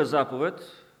добавя друга заповед,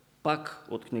 пак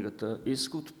от книгата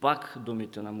Изход, пак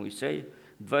думите на Мойсей,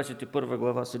 21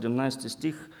 глава 17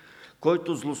 стих: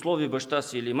 който злослови баща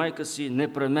си или майка си,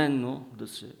 непременно да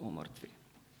се омъртви.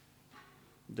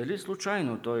 Дали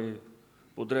случайно той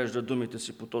подрежда думите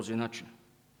си по този начин?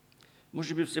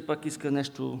 Може би все пак иска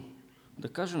нещо да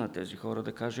каже на тези хора,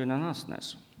 да каже и на нас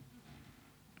днес.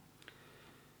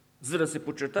 За да се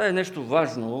подчертае нещо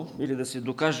важно или да се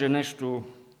докаже нещо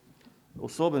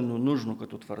особено нужно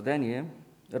като твърдение,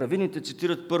 равините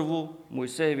цитират първо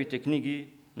Мойсеевите книги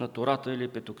на Тората или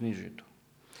Петокнижието.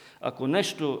 Ако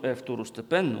нещо е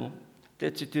второстепенно,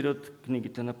 те цитират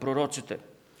книгите на пророците.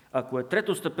 Ако е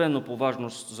третостепенно по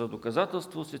важност за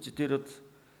доказателство, се цитират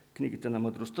книгите на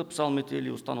мъдростта, псалмите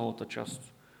или останалата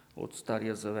част от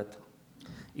Стария Завет.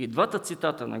 И двата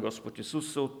цитата на Господ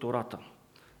Исус са от Тората,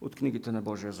 от книгите на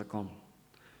Божия закон,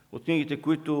 от книгите,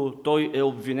 които той е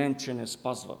обвинен, че не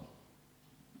спазва.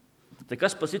 Така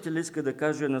Спасител иска да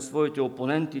каже на своите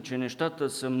опоненти, че нещата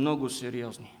са много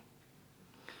сериозни.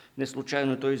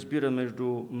 Неслучайно той избира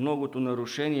между многото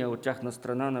нарушения от тяхна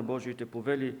страна на Божиите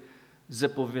повели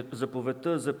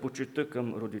заповедта за почита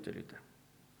към родителите.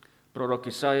 Пророк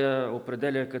Исаия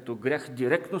определя като грях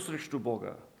директно срещу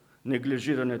Бога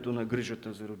неглижирането на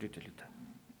грижата за родителите.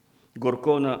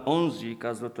 Горко на онзи,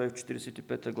 казва той в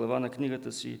 45 глава на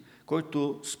книгата си,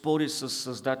 който спори с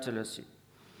Създателя си.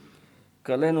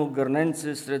 Калено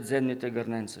гърненце сред земните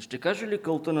гърненца. Ще каже ли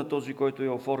кълта на този, който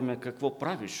я оформя, какво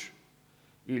правиш?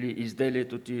 Или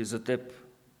изделието ти за теб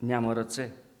няма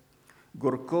ръце?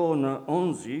 Горко на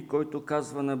онзи, който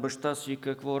казва на баща си,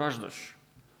 какво раждаш?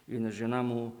 И на жена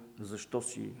му, защо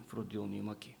си в родилни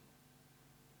мъки?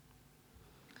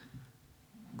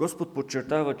 Господ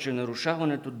подчертава, че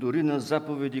нарушаването дори на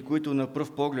заповеди, които на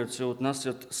пръв поглед се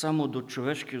отнасят само до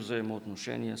човешки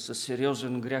взаимоотношения, са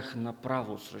сериозен грях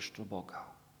направо срещу Бога.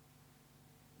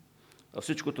 А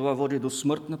всичко това води до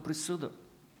смъртна присъда.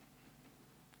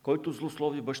 Който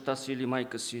злослови баща си или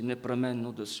майка си,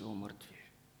 непременно да се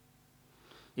умъртви.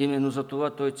 Именно за това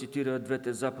той цитира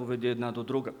двете заповеди една до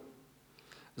друга,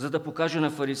 за да покаже на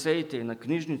фарисеите и на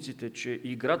книжниците, че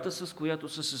играта, с която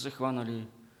са се захванали,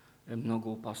 е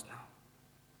много опасна.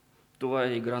 Това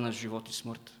е игра на живот и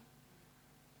смърт.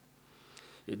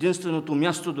 Единственото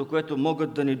място, до което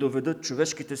могат да ни доведат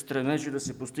човешките стремежи да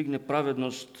се постигне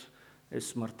праведност, е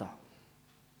смъртта,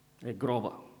 е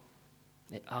гроба,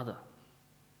 е ада.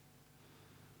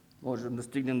 Можем да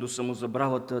стигнем до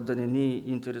самозабравата, да не ни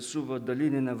интересува дали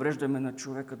не навреждаме на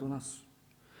човека до нас,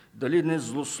 дали не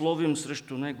злословим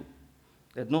срещу него.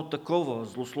 Едно такова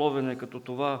злословене, като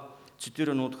това,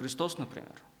 цитирано от Христос,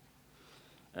 например.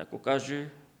 Ако каже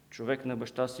човек на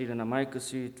баща си или на майка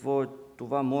си,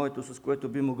 това моето, с което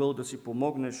би могъл да си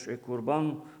помогнеш, е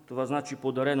курбан, това значи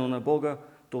подарено на Бога,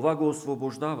 това го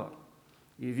освобождава.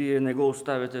 И вие не го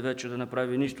оставяте вече да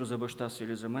направи нищо за баща си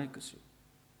или за майка си.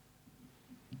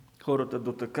 Хората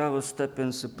до такава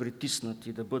степен са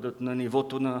притиснати да бъдат на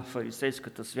нивото на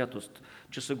фарисейската святост,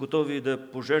 че са готови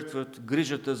да пожертват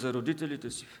грижата за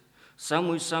родителите си,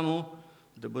 само и само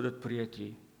да бъдат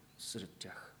приети сред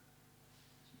тях.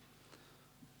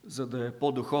 За да е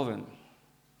по-духовен,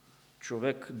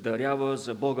 човек дарява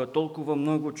за Бога толкова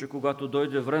много, че когато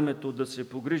дойде времето да се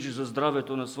погрижи за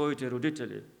здравето на своите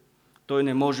родители, той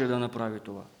не може да направи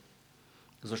това,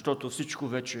 защото всичко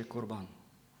вече е курбан.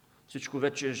 Всичко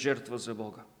вече е жертва за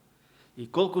Бога.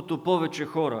 И колкото повече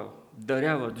хора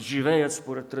даряват, живеят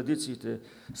според традициите,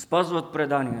 спазват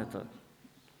преданията,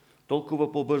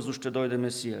 толкова по-бързо ще дойде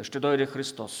Месия, ще дойде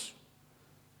Христос.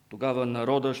 Тогава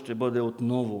народът ще бъде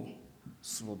отново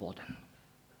свободен.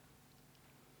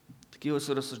 Такива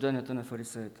са разсъжденията на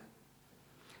фарисеите.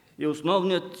 И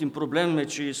основният им проблем е,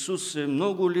 че Исус е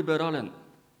много либерален.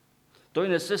 Той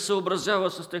не се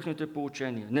съобразява с техните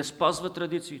поучения, не спазва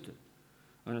традициите,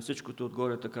 а на всичкото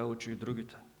отгоре така учи и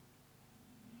другите.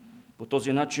 По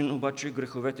този начин обаче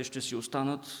греховете ще си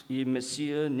останат и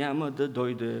Месия няма да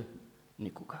дойде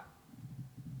никога.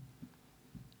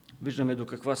 Виждаме до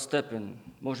каква степен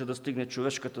може да стигне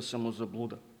човешката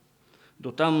самозаблуда.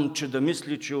 До там, че да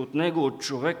мисли, че от него, от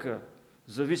човека,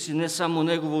 зависи не само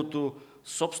неговото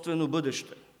собствено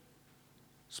бъдеще,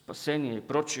 спасение и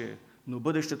прочие, но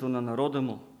бъдещето на народа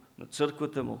му, на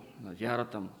църквата му, на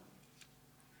вярата му.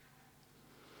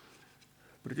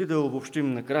 Преди да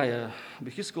обобщим накрая,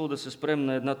 бих искал да се спрем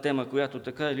на една тема, която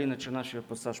така или иначе нашия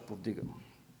пасаж повдига.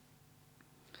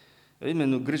 А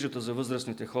именно грижата за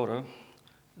възрастните хора,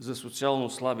 за социално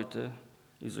слабите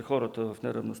и за хората в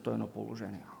неравностойно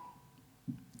положение.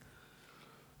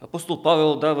 Апостол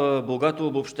Павел дава богато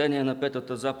обобщение на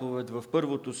петата заповед в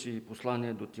първото си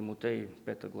послание до Тимотей,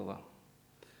 5 глава.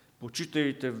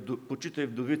 Почитай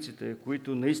вдовиците,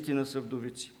 които наистина са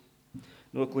вдовици.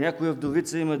 Но ако някоя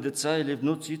вдовица има деца или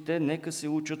внуци, те нека се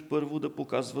учат първо да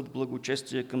показват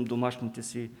благочестие към домашните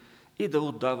си и да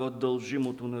отдават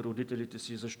дължимото на родителите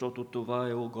си, защото това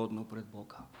е угодно пред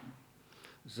Бога.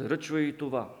 Заръчва и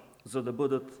това, за да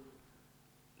бъдат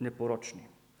непорочни.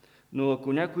 Но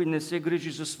ако някой не се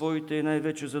грижи за своите и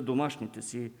най-вече за домашните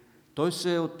си, той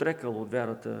се е отрекал от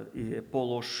вярата и е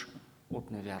по-лош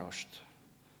от невярващ,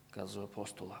 казва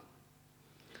апостола.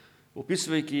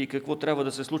 Описвайки какво трябва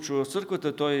да се случва в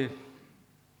църквата, той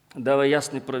дава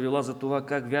ясни правила за това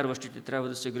как вярващите трябва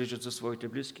да се грижат за своите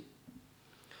близки.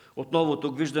 Отново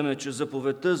тук виждаме, че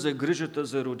заповедта за грижата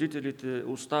за родителите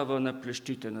остава на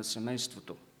плещите на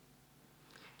семейството.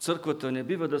 Църквата не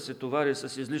бива да се товари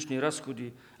с излишни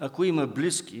разходи, ако има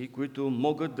близки, които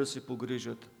могат да се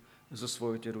погрижат за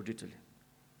своите родители.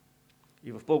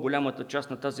 И в по-голямата част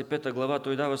на тази 5 глава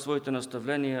той дава своите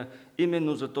наставления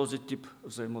именно за този тип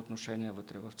взаимоотношения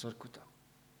вътре в църквата.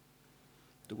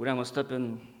 До голяма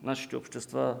степен нашите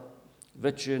общества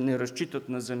вече не разчитат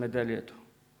на земеделието,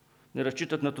 не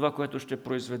разчитат на това, което ще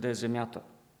произведе земята.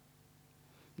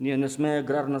 Ние не сме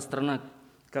аграрна страна,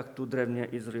 както древния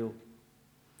Израил.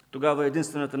 Тогава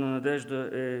единствената надежда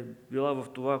е била в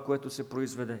това, което се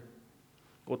произведе.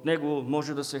 От него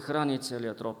може да се храни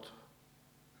целият род.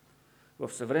 В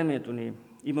съвремието ни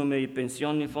имаме и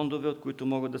пенсионни фондове, от които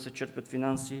могат да се черпят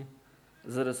финанси,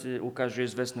 за да се окаже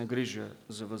известна грижа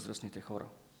за възрастните хора.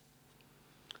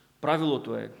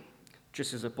 Правилото е, че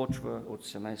се започва от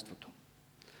семейството.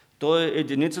 То е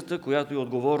единицата, която е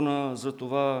отговорна за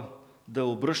това да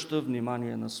обръща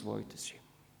внимание на своите си.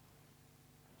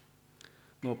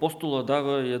 Но апостола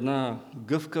дава и една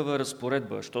гъвкава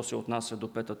разпоредба, що се отнася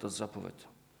до петата заповед.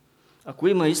 Ако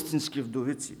има истински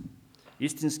вдовици,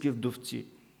 истински вдовци,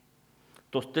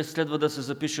 то те следва да се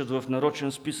запишат в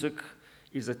нарочен списък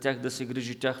и за тях да се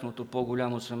грижи тяхното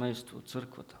по-голямо семейство,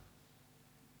 църквата.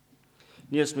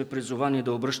 Ние сме призовани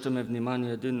да обръщаме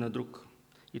внимание един на друг,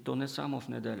 и то не само в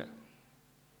неделя.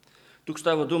 Тук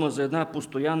става дума за една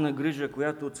постоянна грижа,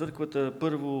 която църквата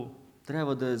първо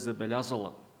трябва да е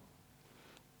забелязала.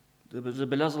 Да е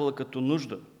забелязала като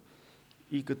нужда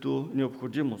и като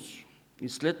необходимост. И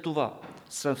след това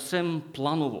съвсем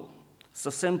планово,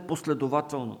 съвсем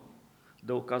последователно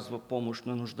да оказва помощ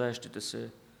на нуждаещите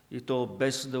се, и то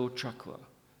без да очаква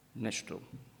нещо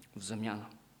в замяна.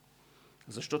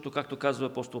 Защото, както казва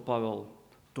апостол Павел,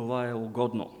 това е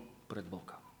угодно пред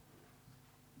Бога.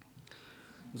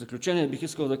 В заключение бих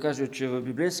искал да кажа, че в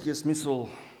библейския смисъл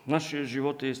нашия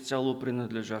живот е изцяло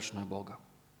принадлежащ на Бога.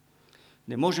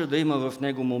 Не може да има в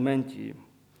него моменти,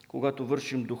 когато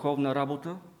вършим духовна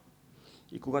работа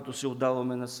и когато се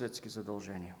отдаваме на светски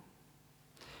задължения.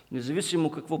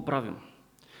 Независимо какво правим,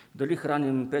 дали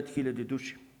храним 5000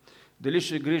 души, дали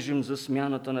ще грижим за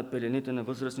смяната на пелените на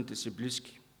възрастните си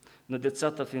близки, на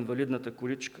децата в инвалидната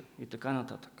количка и така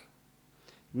нататък.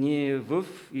 Ние в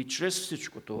и чрез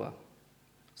всичко това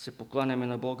се покланяме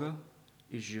на Бога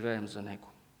и живеем за Него.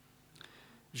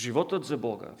 Животът за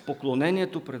Бога,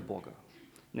 поклонението пред Бога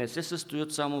не се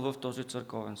състоят само в този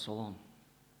църковен салон.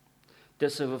 Те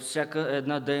са във всяка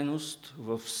една дейност,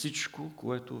 във всичко,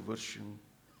 което вършим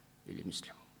или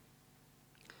мислим.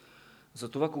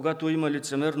 Затова, когато има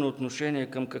лицемерно отношение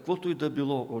към каквото и да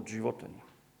било от живота ни,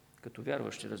 като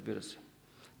вярващи, разбира се,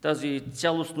 тази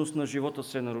цялостност на живота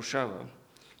се нарушава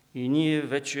и ние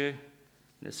вече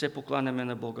не се покланяме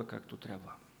на Бога както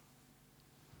трябва.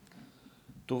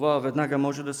 Това веднага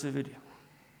може да се види.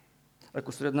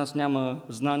 Ако сред нас няма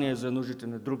знание за нуждите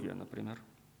на другия, например,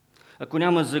 ако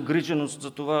няма загриженост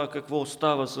за това какво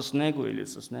става с него или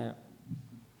с нея,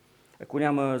 ако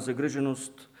няма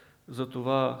загриженост за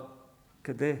това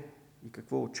къде и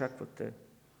какво очакват те,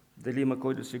 дали има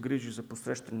кой да се грижи за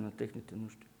посрещане на техните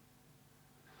нужди.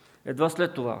 Едва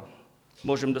след това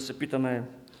можем да се питаме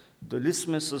дали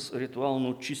сме с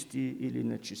ритуално чисти или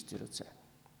нечисти ръце.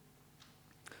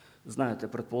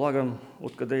 Знаете, предполагам,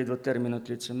 откъде идва терминът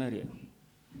лицемерие.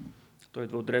 Той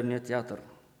идва от древния театър,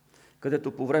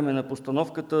 където по време на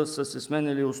постановката са се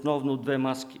сменили основно две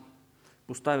маски,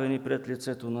 поставени пред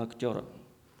лицето на актьора.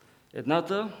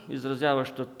 Едната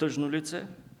изразяваща тъжно лице,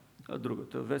 а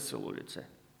другата весело лице.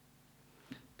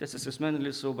 Те са се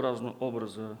сменили съобразно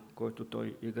образа, който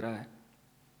той играе.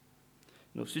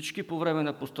 Но всички по време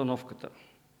на постановката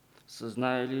са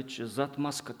знаели, че зад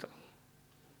маската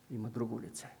има друго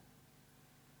лице.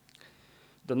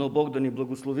 Дано Бог да ни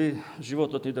благослови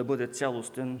животът ни да бъде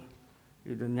цялостен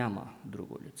и да няма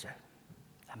друго лице.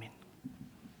 Амин.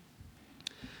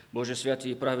 Боже святи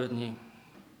и праведни,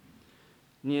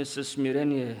 ние със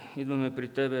смирение идваме при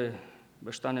Тебе,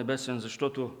 Баща Небесен,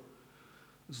 защото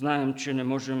знаем, че не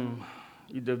можем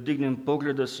и да вдигнем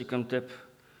погледа си към Теб,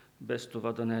 без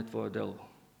това да не е Твое дело.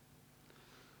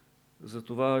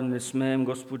 Затова не смеем,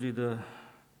 Господи, да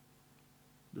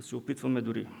се опитваме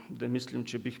дори, да мислим,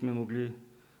 че бихме могли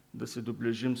да се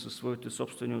доближим със своите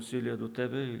собствени усилия до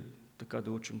Тебе и така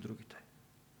да учим другите.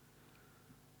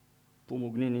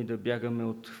 Помогни ни да бягаме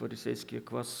от фарисейския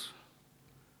квас.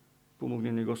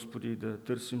 Помогни ни, Господи, да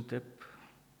търсим Теб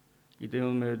и да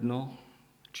имаме едно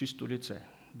чисто лице,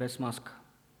 без маска,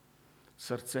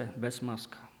 сърце без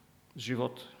маска,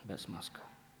 живот без маска.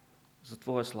 За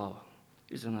Твоя слава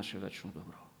и за наше вечно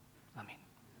добро. Амин.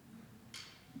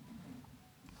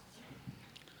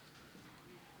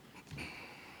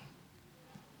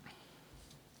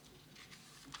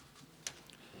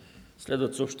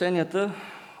 Следват съобщенията.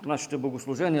 Нашите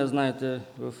богослужения, знаете,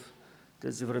 в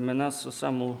тези времена са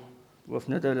само в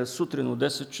неделя сутрин от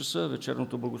 10 часа.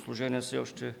 Вечерното богослужение все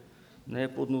още не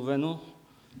е подновено.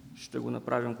 Ще го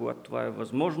направим, когато това е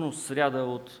възможно. Сряда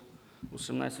от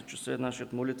 18 часа е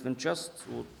нашият молитвен час.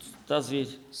 От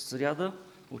тази сряда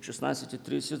от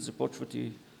 16:30 започват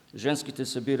и женските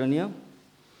събирания.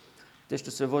 Те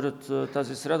ще се водят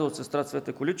тази сряда от сестра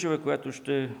Цвета Количева, която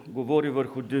ще говори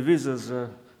върху девиза за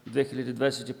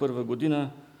 2021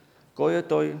 година Кой е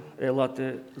Той?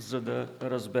 Елате, за да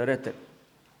разберете.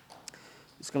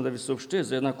 Искам да ви съобщя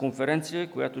за една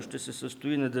конференция, която ще се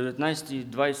състои на 19 и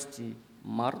 20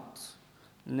 март,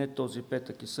 не този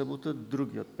петък и събота,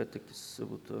 другият петък и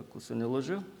събота, ако се не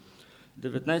лъжа.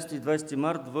 19 и 20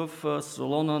 март в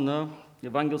салона на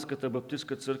Евангелската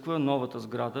баптистка църква, новата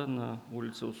сграда на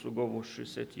улица Осогово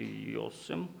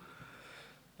 68.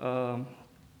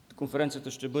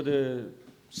 Конференцията ще бъде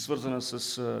свързана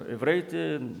с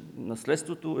евреите,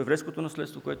 еврейското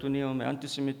наследство, което ние имаме,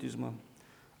 антисемитизма,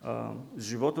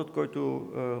 животът,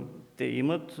 който те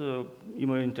имат.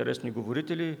 Има интересни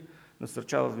говорители.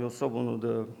 Насърчавам ви особено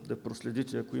да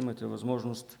проследите, ако имате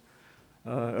възможност,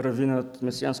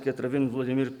 месианският равин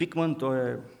Владимир Пикман.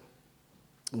 Той е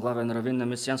главен равин на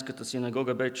месианската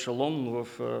синагога Бейт Шалом в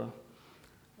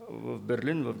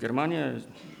Берлин, в Германия.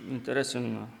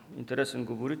 Интересен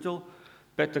говорител.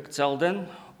 Петък цял ден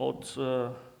от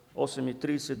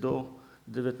 8:30 до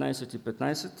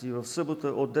 19:15 и в събота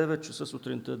от 9 часа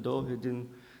сутринта до 1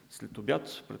 след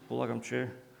обяд. Предполагам, че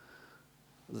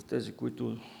за тези,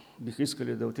 които биха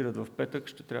искали да отидат в петък,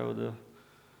 ще трябва да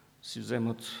си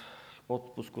вземат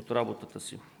отпуск от работата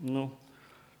си. Но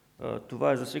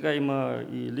това е за сега. Има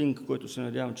и линк, който се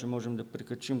надявам, че можем да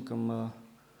прикачим към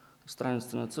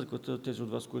страницата на църквата. Тези от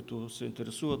вас, които се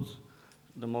интересуват,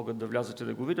 да могат да влязат и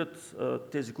да го видят.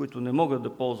 Тези, които не могат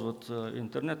да ползват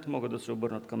интернет, могат да се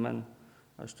обърнат към мен.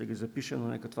 Аз ще ги запиша, но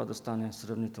нека това да стане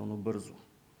сравнително бързо.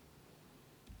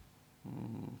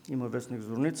 Има вестник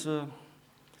Зорница.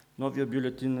 Новия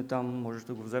бюлетин е там. Можете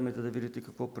да го вземете да видите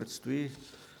какво предстои.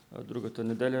 Другата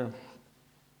неделя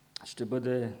ще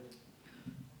бъде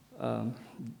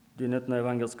Денят на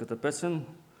евангелската песен.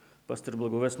 Пастир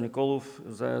Благовест Николов,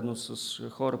 заедно с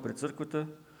хора при църквата,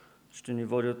 ще ни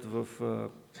водят в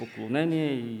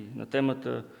поклонение и на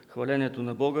темата хвалението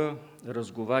на Бога,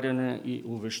 разговаряне и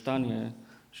увещание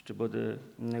ще бъде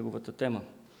неговата тема.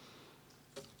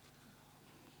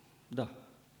 Да.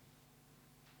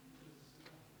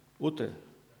 Утре.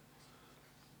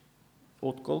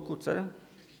 От колко? От 7?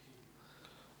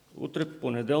 Утре,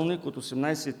 понеделник, от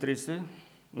 18:30,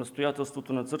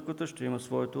 настоятелството на църквата ще има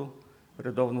своето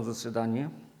редовно заседание.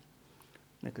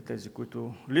 Нека тези,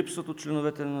 които липсват от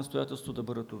членовете на настоятелство, да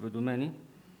бъдат уведомени.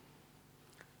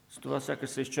 С това сякаш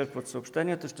се изчерпват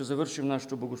съобщенията. Ще завършим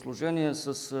нашето богослужение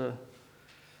с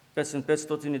песен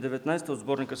 519 от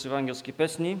сборника с евангелски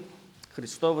песни.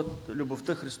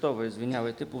 Любовта Христова,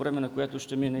 по време на която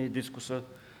ще мине и дискуса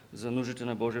за нуждите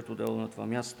на Божието дело на това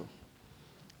място.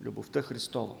 Любовта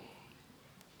Христова.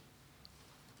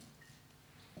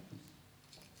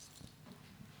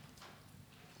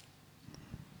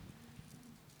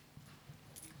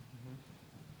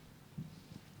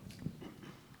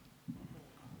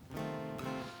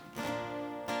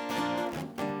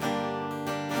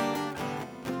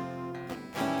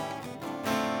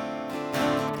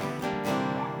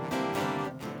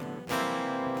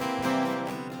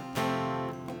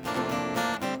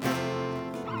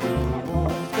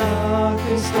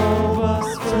 Христова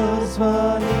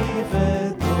свързва ни в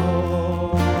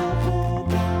едно.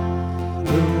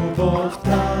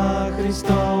 Любовта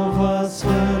Христова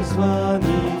свързва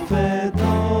ни в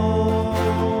едно.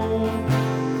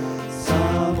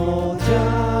 Само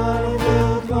тя ни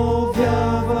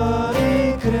вдъхновява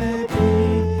и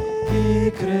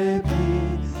крепи.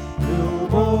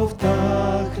 Любовта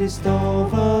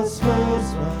Христова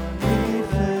свързва ни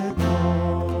в едно.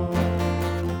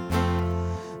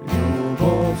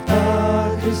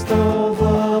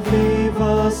 Христова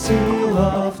влива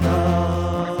сила в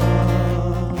нас.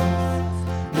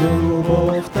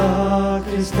 Любовта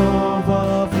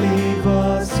Христова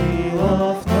влива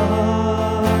сила в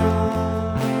нас.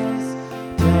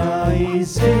 Тя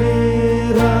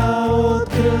извира от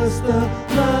кръста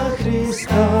на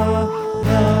Христа.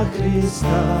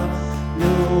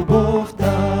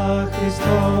 Любовта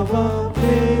Христова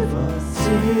влива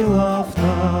сила в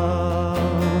нас.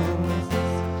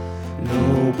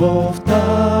 Любовта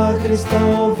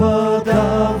Христова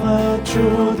дава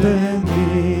чуден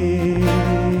мир.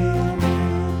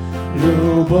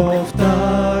 Любовта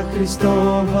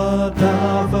Христова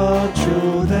дава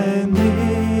чуден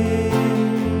мир.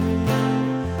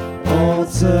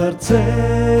 От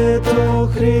сърцето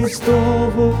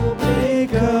Христово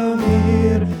блика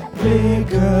мир.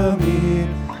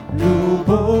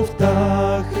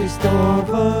 Любовта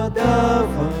Христова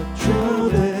дава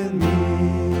чуден мир.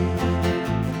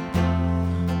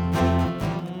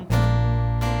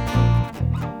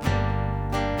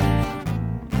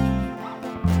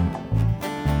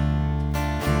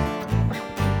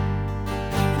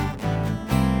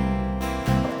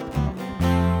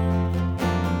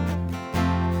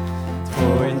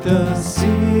 Твоята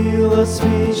сила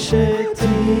свише ти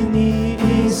ни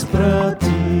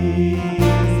изпрати.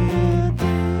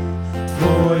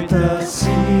 Твоята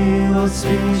сила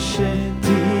свише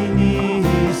ти ни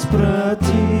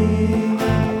изпрати.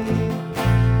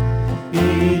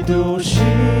 И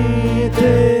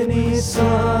душите ни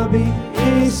слаби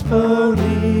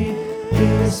изпълни,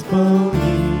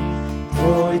 изпълни.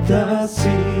 Твоята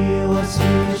сила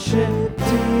свише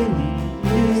ти ни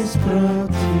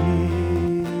изпрати.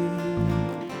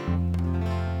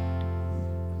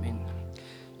 Амин.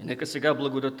 И нека сега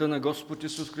благодата на Господ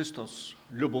Исус Христос,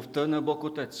 любовта на Бог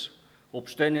Отец,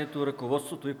 общението,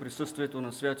 ръководството и присъствието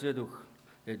на Святия Дух,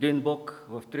 един Бог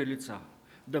в три лица,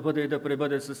 да бъде и да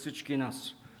пребъде с всички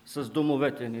нас, с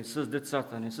домовете ни, с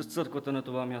децата ни, с църквата на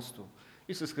това място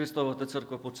и с Христовата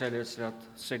църква по целия свят,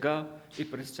 сега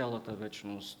и през цялата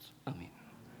вечност. Амин.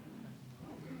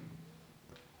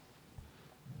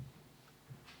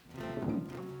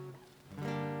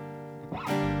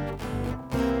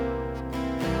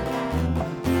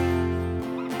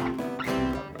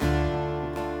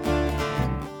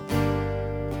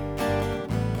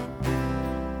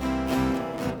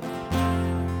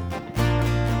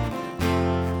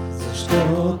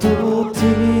 Защото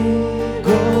ти,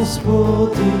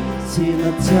 Господи, си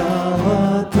на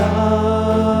цялата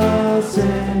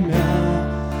земя,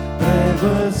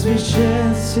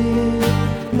 превъзвишен си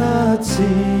над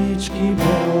всички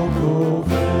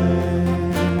богове.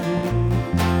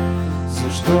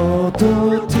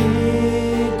 Защото ти,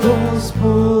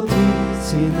 Господи,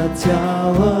 си на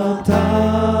цялата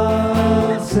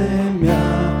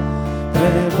земя,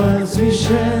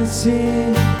 превъзвишен си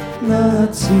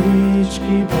над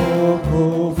всички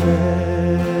богове.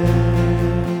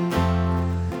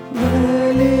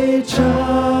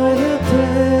 Величая те,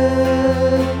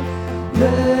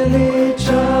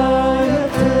 величая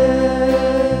те,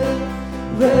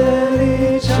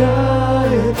 величая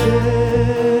те,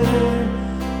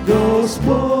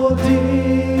 Господи.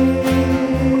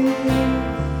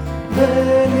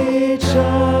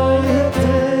 Величая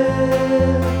те,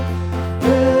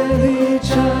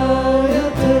 величая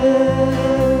те,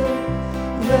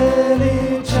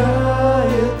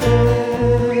 величая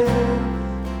те,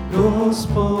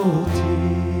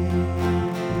 Господи.